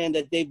understand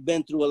that they've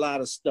been through a lot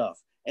of stuff,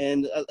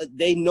 and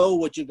they know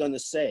what you're going to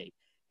say.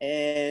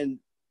 And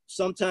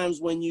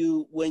sometimes when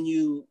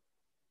you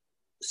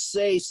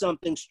say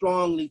something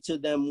strongly to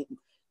them,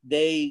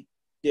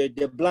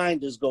 their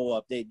blinders go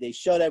up. They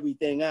shut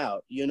everything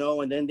out, you know,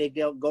 and then they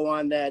go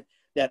on that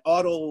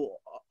auto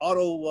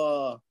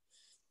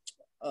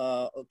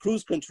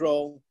cruise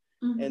control,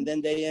 and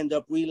then they end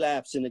up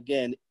relapsing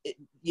again.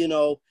 You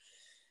know,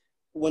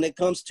 when it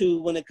comes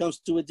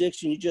to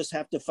addiction, you just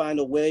have to find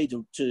a way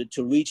to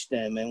reach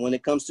them. And when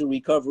it comes to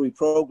recovery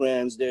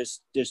programs,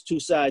 there's two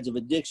sides of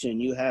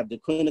addiction. You have the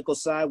clinical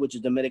side, which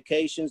is the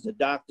medications, the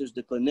doctors,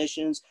 the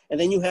clinicians, and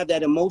then you have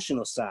that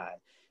emotional side.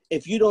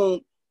 If you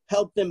don't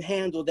help them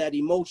handle that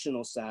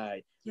emotional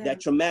side, that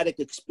traumatic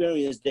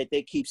experience that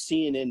they keep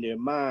seeing in their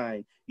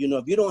mind, you know,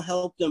 if you don't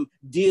help them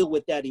deal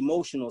with that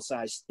emotional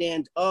side,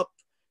 stand up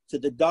to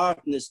the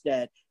darkness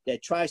that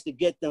tries to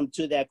get them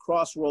to that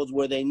crossroads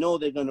where they know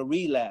they're going to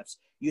relapse.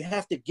 You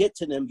have to get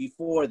to them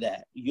before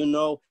that. You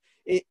know,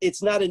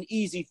 it's not an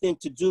easy thing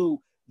to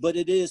do, but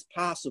it is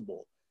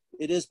possible.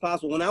 It is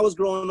possible. When I was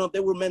growing up,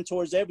 there were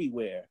mentors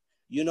everywhere,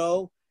 you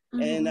know,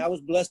 and I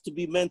was blessed to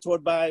be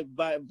mentored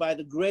by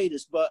the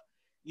greatest. But,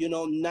 you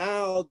know,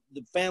 now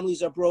the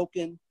families are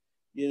broken.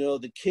 You know,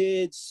 the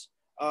kids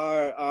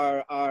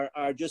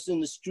are just in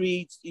the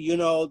streets. You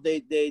know,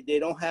 they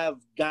don't have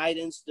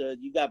guidance.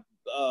 You got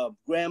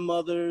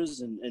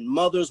grandmothers and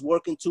mothers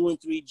working 2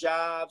 and 3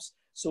 jobs.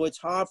 So it's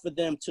hard for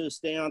them to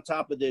stay on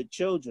top of their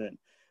children.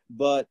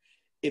 But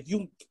if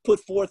you put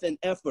forth an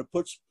effort,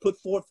 put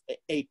forth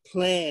a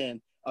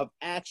plan of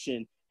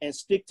action and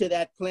stick to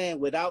that plan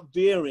without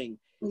veering,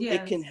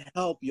 it can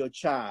help your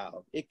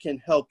child. It can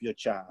help your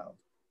child.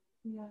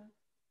 Yeah.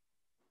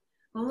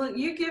 Well, look,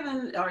 you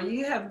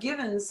have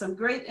given some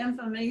great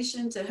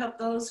information to help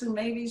those who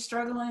may be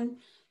struggling,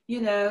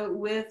 you know,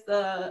 with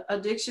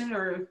addiction,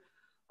 or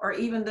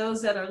even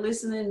those that are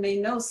listening may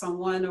know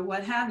someone or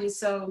what have you.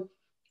 So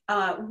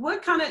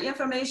what kind of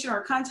information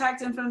or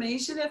contact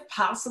information, if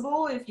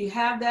possible, if you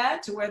have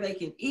that, to where they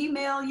can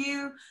email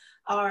you,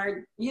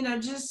 or, you know,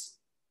 just,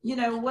 you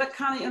know, what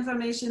kind of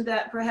information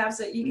that perhaps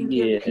that you can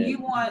give that you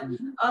want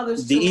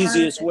others to learn?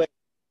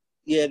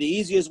 The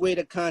easiest way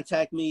to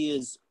contact me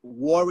is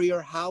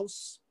Warrior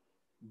House,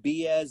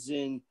 B as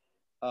in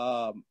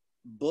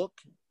book,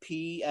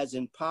 P as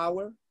in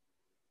power,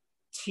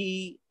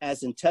 T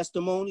as in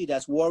testimony.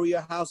 That's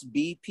Warrior House,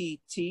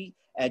 BPT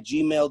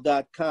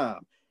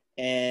 @gmail.com.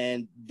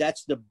 And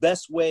that's the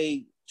best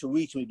way to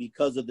reach me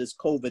because of this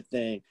COVID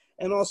thing.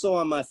 And also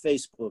on my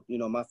Facebook, you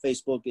know, my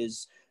Facebook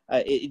is,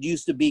 it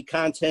used to be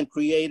content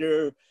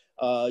creator,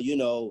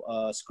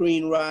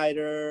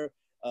 screenwriter,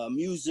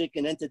 music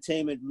and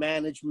entertainment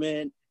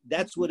management.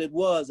 That's what it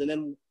was. And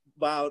then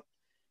about,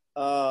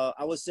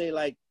 I would say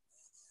like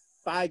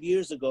 5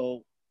 years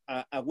ago,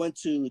 I went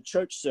to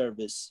church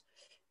service,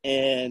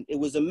 and it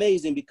was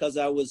amazing because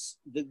I was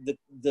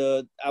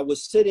I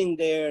was sitting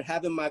there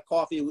having my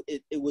coffee.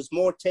 It was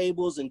more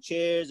tables and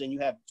chairs, and you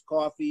have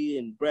coffee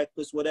and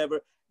breakfast, whatever.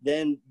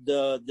 Then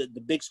the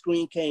big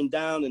screen came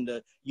down, and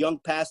the young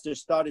pastor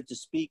started to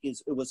speak.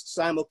 It was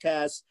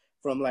simulcast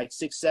from like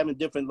 6, 7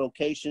 different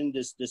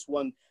locations. This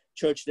one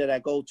church that I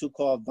go to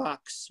called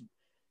Vox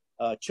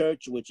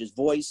Church, which is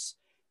voice.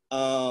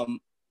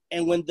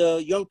 And when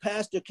the young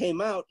pastor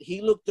came out,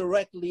 he looked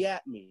directly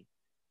at me.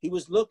 He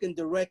was looking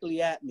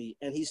directly at me,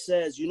 and he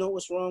says, "You know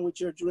what's wrong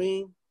with your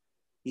dream?"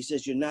 He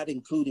says, "You're not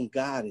including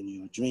God in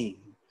your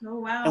dream." Oh,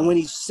 wow. And when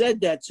he said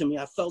that to me,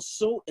 I felt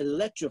so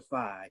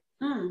electrified.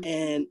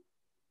 And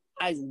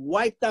I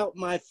wiped out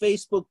my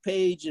Facebook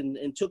page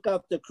and took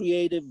out the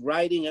creative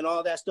writing and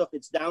all that stuff.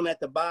 It's down at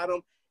the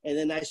bottom. And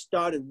then I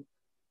started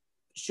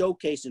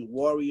showcasing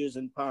Warriors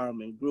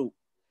Empowerment Group.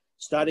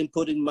 Starting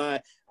putting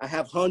I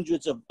have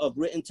hundreds of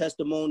written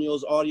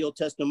testimonials, audio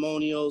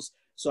testimonials.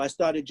 So I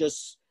started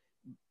just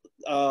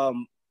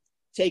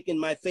taking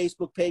my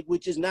Facebook page,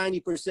 which is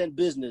 90%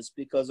 business,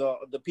 because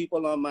the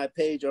people on my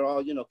page are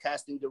all, you know,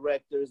 casting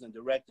directors and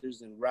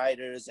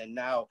writers, and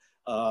now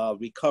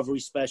recovery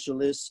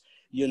specialists,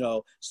 you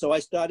know. So I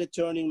started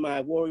turning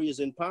my Warriors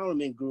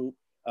Empowerment Group,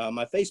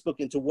 my Facebook,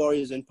 into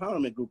Warriors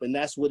Empowerment Group, and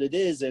that's what it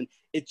is. And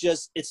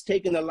it's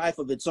taken a life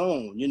of its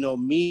own, you know,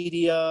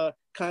 media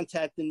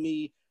contacting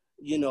me,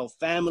 you know,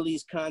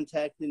 families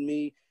contacting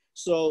me.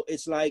 So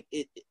it's like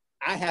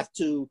I have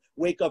to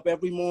wake up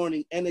every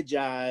morning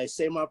energized,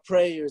 say my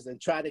prayers,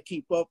 and try to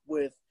keep up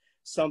with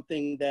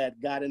something that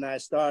God and I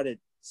started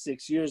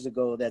 6 years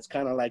ago that's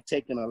kind of like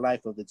taking a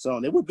life of its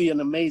own. It would be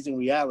an amazing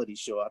reality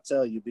show, I'll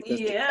tell you, because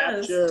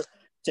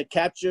to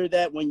capture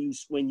that when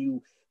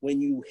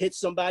you hit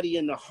somebody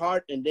in the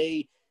heart and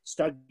they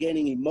start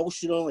getting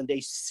emotional and they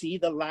see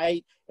the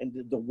light and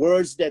the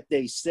words that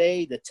they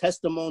say, the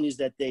testimonies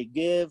that they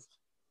give.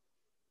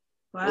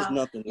 Wow. There's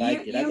nothing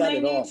like it. You may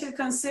need to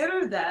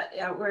consider that,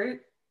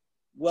 Edward.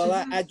 Well,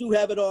 I do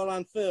have it all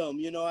on film.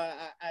 You know, I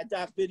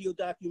video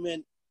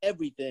document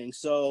everything.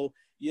 So,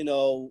 you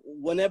know,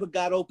 whenever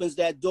God opens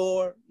that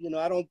door, you know,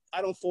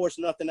 I don't force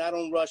nothing. I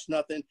don't rush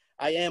nothing.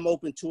 I am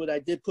open to it. I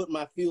did put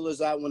my feelers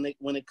out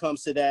when it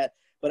comes to that,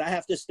 but I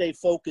have to stay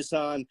focused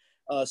on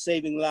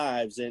saving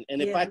lives. And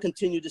if I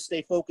continue to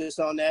stay focused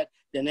on that,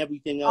 then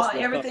everything else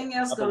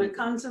going to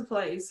come to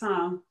place,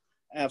 huh?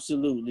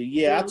 Absolutely.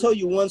 Yeah. I'll tell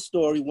you one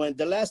story. When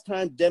the last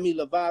time Demi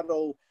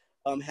Lovato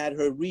had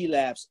her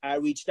relapse, I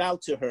reached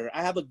out to her.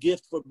 I have a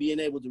gift for being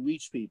able to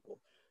reach people.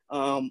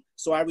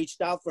 So I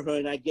reached out for her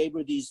and I gave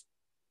her these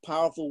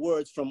powerful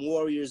words from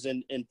Warriors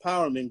and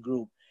Empowerment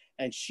Group.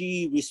 And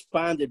she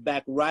responded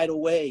back right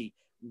away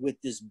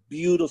with this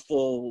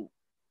beautiful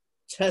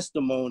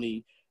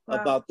testimony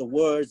about the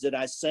words that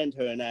I sent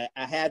her. And I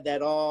had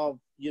that all,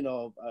 you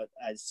know,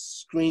 I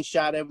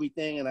screenshot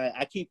everything, and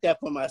I keep that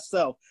for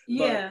myself.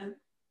 Yeah. But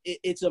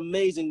it's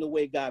amazing the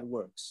way God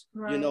works.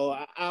 Right. You know,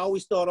 I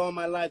always thought all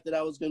my life that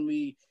I was going to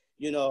be,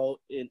 you know,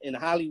 in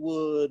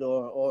Hollywood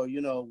or, you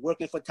know,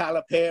 working for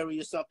Tyler Perry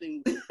or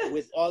something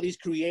with all these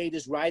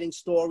creators writing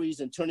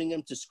stories and turning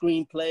them to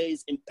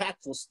screenplays,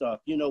 impactful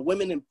stuff, you know,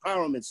 women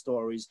empowerment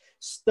stories,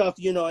 stuff,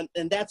 you know,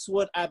 and that's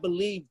what I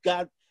believe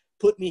God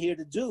put me here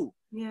to do.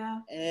 Yeah.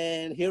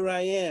 And here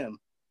I am,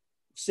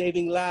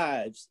 saving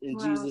lives in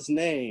Jesus'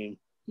 name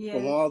from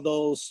Yes. all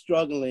those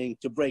struggling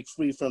to break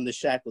free from the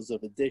shackles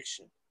of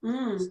addiction.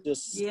 It's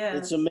just,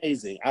 it's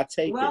amazing. I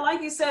take it.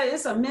 Like you said,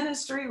 it's a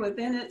ministry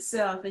within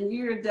itself, and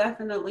you're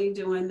definitely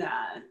doing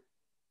that.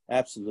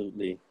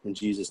 Absolutely. In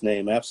Jesus'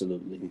 name,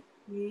 absolutely.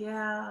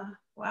 Yeah.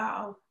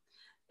 Wow.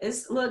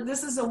 Look,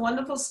 this is a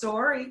wonderful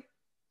story.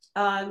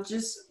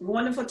 Just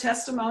wonderful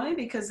testimony,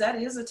 because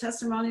that is a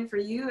testimony for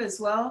you as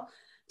well,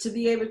 to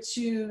be able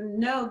to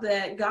know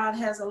that God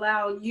has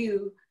allowed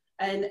you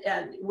and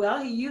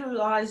well, he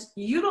utilized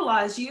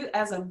you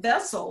as a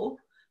vessel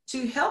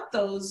to help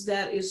those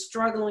that is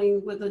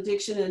struggling with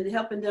addiction and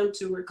helping them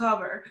to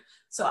recover.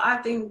 So I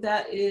think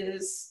that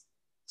is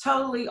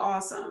totally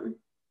awesome.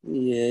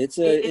 Yeah,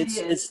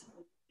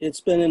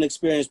 it's been an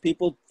experience.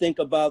 People think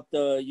about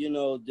the, you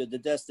know, the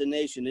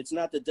destination. It's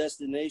not the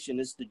destination,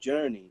 it's the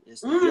journey.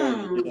 It's the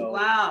journey, you know.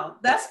 Wow,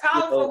 that's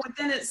powerful, you know,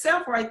 within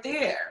itself right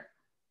there.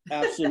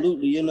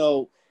 Absolutely. You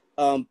know,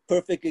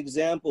 perfect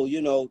example,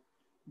 you know,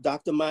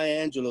 Dr.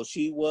 Maya Angelou,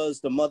 she was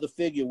the mother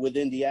figure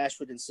within the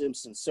Ashford and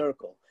Simpson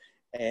circle.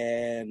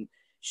 And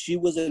she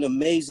was an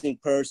amazing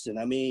person.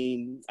 I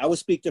mean, I would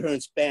speak to her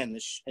in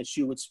Spanish and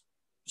she would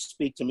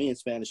speak to me in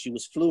Spanish. She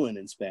was fluent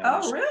in Spanish.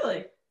 Oh,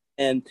 really?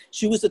 And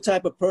she was the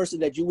type of person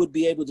that you would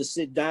be able to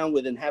sit down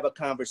with and have a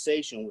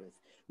conversation with.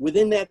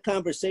 Within that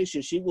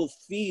conversation, she would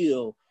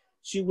feel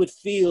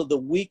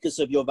the weakest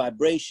of your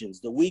vibrations,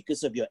 the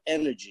weakest of your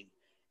energy.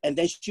 And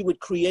then she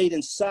would create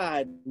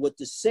inside what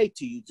to say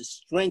to you to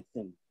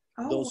strengthen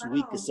those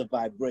weakest of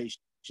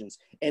vibrations.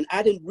 And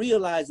I didn't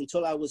realize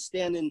until I was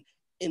standing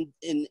in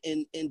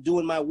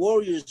doing my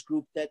warriors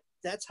group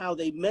that's how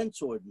they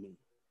mentored me.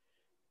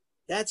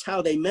 That's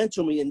how they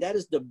mentor me. And that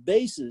is the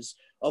basis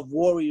of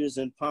Warriors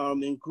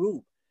Empowerment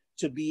Group,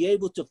 to be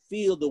able to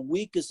feel the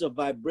weakest of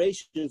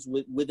vibrations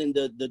within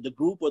the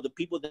group or the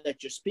people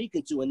that you're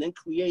speaking to, and then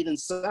create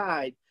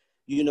inside,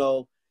 you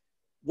know,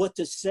 what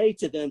to say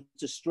to them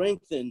to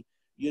strengthen,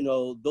 you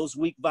know, those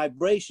weak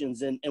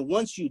vibrations. And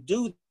once you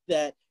do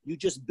that, you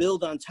just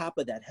build on top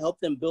of that, help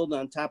them build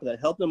on top of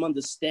that, help them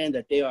understand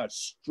that they are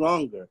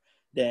stronger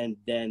than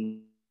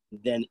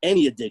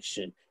any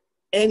addiction,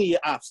 any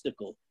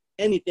obstacle,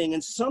 anything.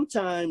 And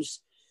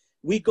sometimes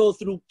we go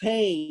through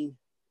pain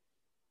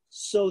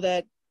so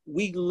that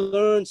we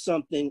learn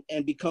something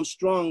and become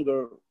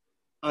stronger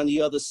on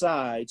the other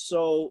side.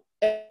 So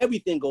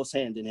everything goes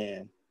hand in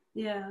hand.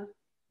 Yeah,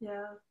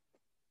 yeah.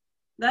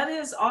 That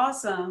is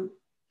awesome.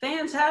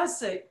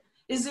 Fantastic.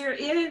 Is there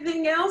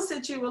anything else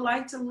that you would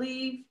like to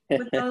leave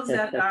with those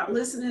that are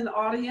listening in the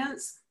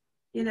audience?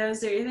 You know,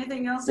 is there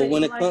anything else that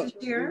you'd like to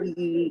share?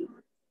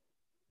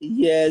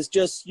 Yeah, it's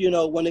just, you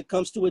know, when it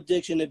comes to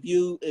addiction, if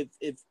you're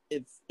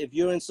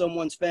in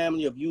someone's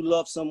family, if you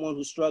love someone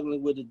who's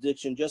struggling with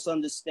addiction, just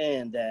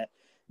understand that,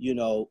 you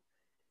know,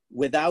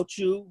 without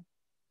you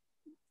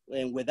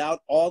and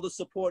without all the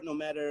support, no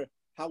matter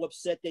how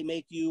upset they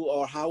make you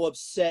or how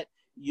upset,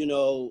 you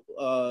know,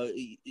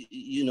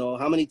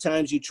 how many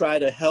times you try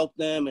to help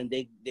them and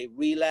they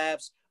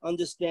relapse,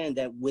 understand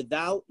that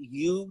without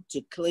you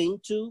to cling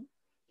to,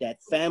 that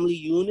family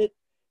unit,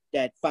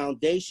 that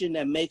foundation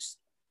that makes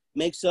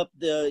up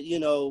the, you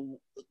know,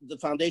 the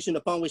foundation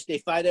upon which they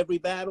fight every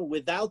battle.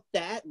 Without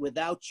that,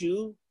 without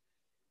you,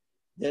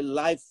 their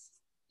life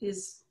would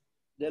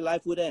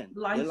end. Lifeless.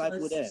 Their life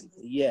would end.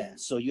 Yeah.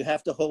 So you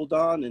have to hold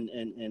on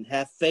and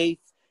have faith,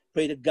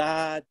 pray to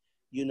God,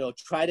 you know,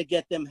 try to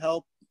get them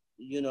help,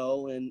 you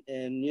know, and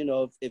you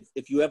know,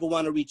 if you ever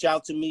want to reach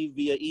out to me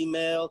via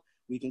email,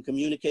 we can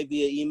communicate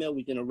via email.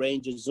 We can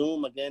arrange a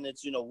Zoom. Again,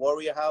 it's, you know,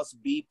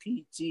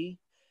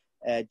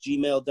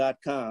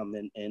 warriorhousebpt@gmail.com.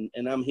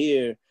 And I'm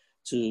here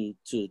to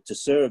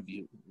serve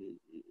you.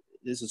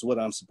 This is what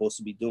I'm supposed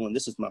to be doing.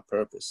 This is my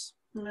purpose.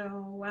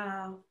 Oh,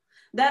 wow.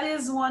 That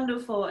is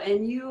wonderful.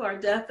 And you are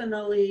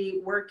definitely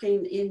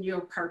working in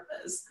your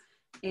purpose.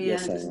 And,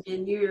 yes, I am.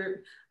 And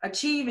you're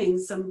achieving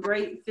some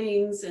great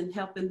things and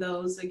helping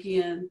those,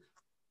 again,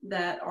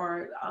 that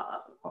are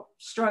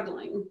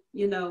struggling,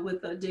 you know,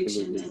 with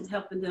addiction. Absolutely. And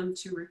helping them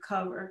to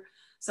recover.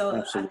 So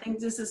absolutely. I think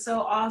this is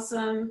so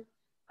awesome,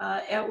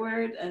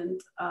 Edward. And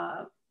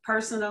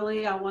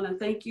personally, I want to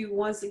thank you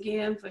once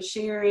again for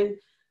sharing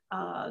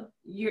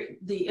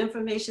the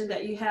information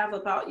that you have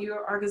about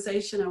your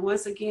organization. And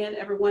once again,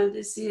 everyone,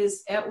 this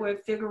is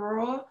Edward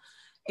Figueroa,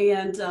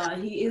 and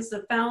he is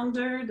the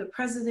founder, the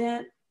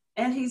president,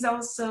 and he's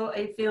also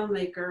a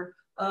filmmaker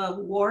of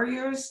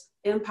Warriors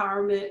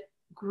Empowerment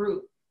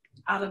Group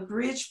out of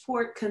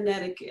Bridgeport,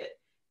 Connecticut.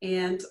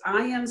 And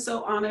I am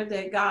so honored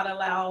that God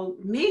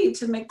allowed me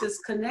to make this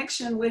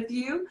connection with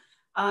you.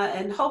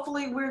 And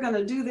hopefully we're going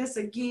to do this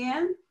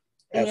again.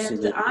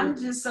 Absolutely. And I'm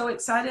just so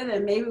excited,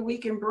 and maybe we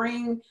can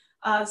bring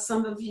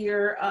some of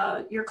your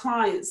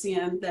clients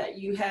in that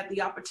you had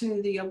the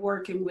opportunity of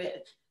working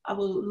with. I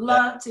would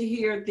love to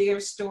hear their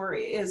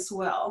story as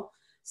well.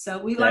 So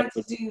we like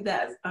to do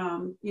that,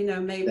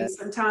 maybe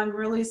sometime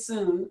really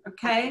soon,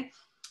 okay?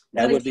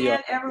 But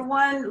again,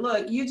 everyone,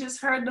 look, you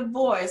just heard the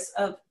voice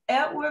of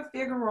Edward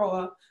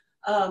Figueroa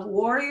of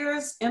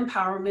Warriors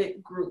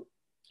Empowerment Group.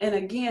 And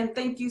again,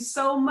 thank you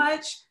so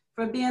much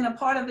for being a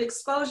part of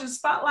Exposure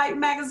Spotlight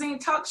Magazine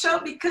Talk Show,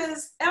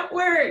 because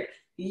Edward,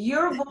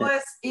 your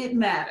voice, it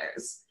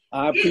matters.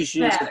 I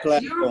appreciate the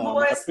platform. Your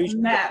voice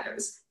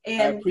matters.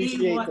 And I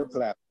appreciate the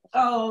platform.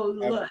 Oh,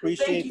 look,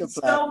 thank you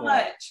so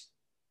much.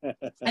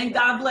 And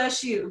God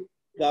bless you.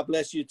 God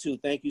bless you too.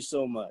 Thank you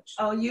so much.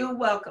 Oh, you're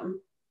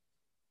welcome.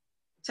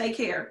 Take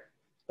care.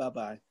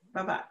 Bye-bye.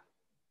 Bye-bye.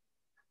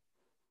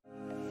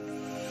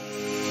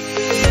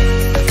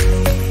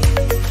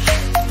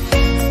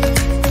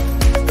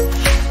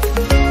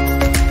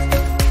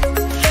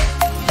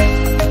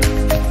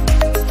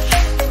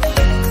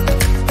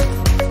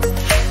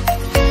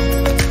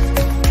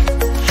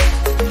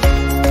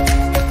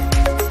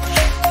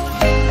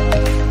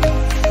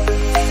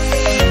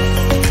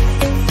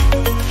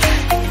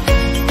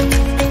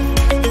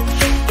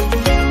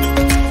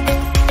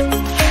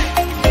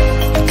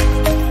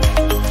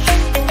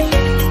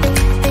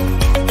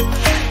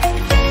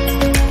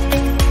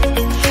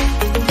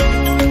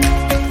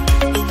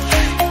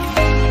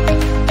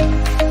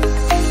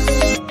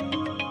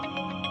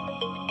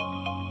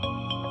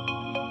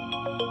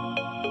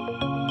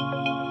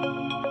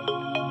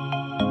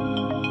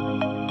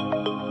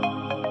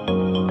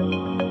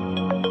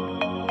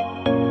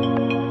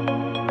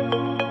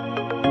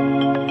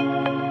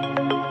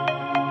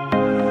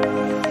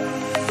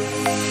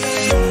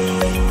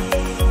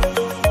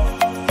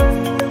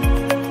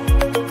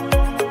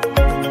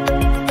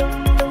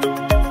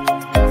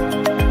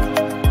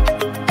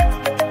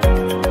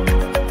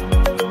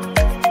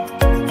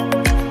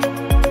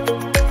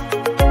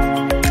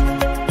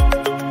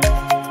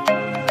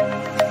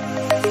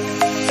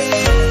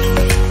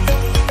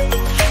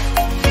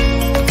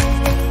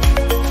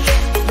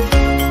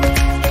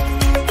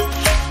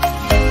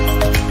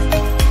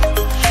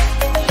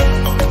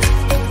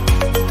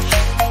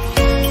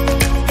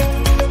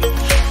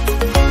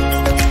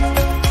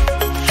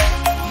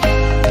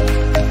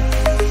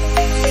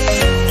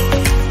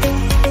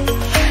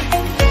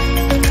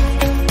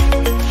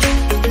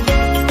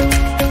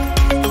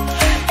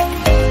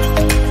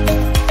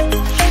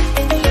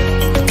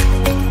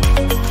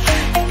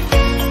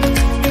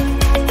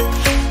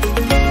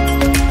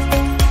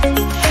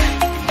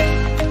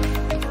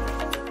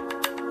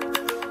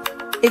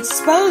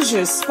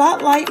 Exposure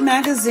Spotlight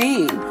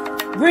Magazine,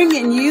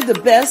 bringing you the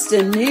best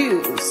in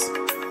news,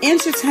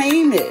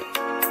 entertainment,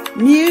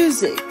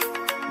 music,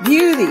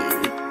 beauty,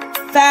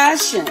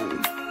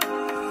 fashion,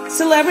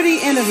 celebrity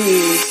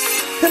interviews,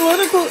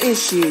 political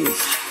issues,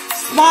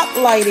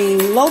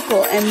 spotlighting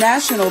local and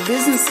national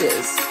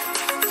businesses,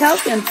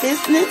 health and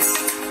fitness,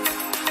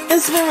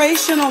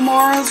 inspirational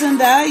morals and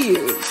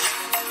values.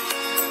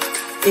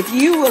 If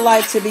you would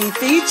like to be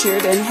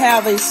featured and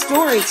have a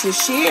story to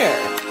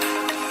share,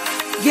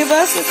 give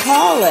us a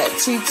call at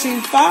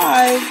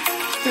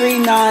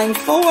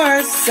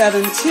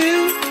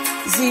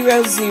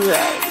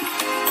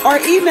 225-394-7200 or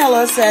email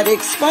us at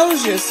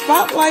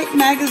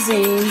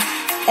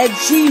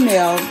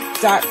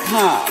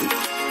exposurespotlightmagazine@gmail.com.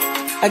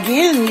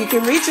 Again, you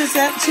can reach us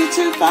at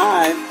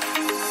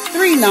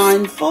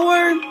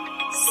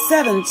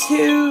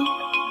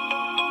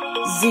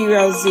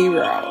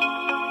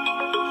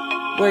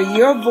 225-394-7200, where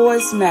your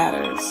voice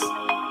matters.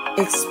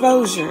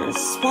 Exposure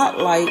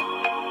Spotlight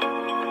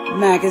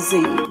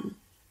Magazine.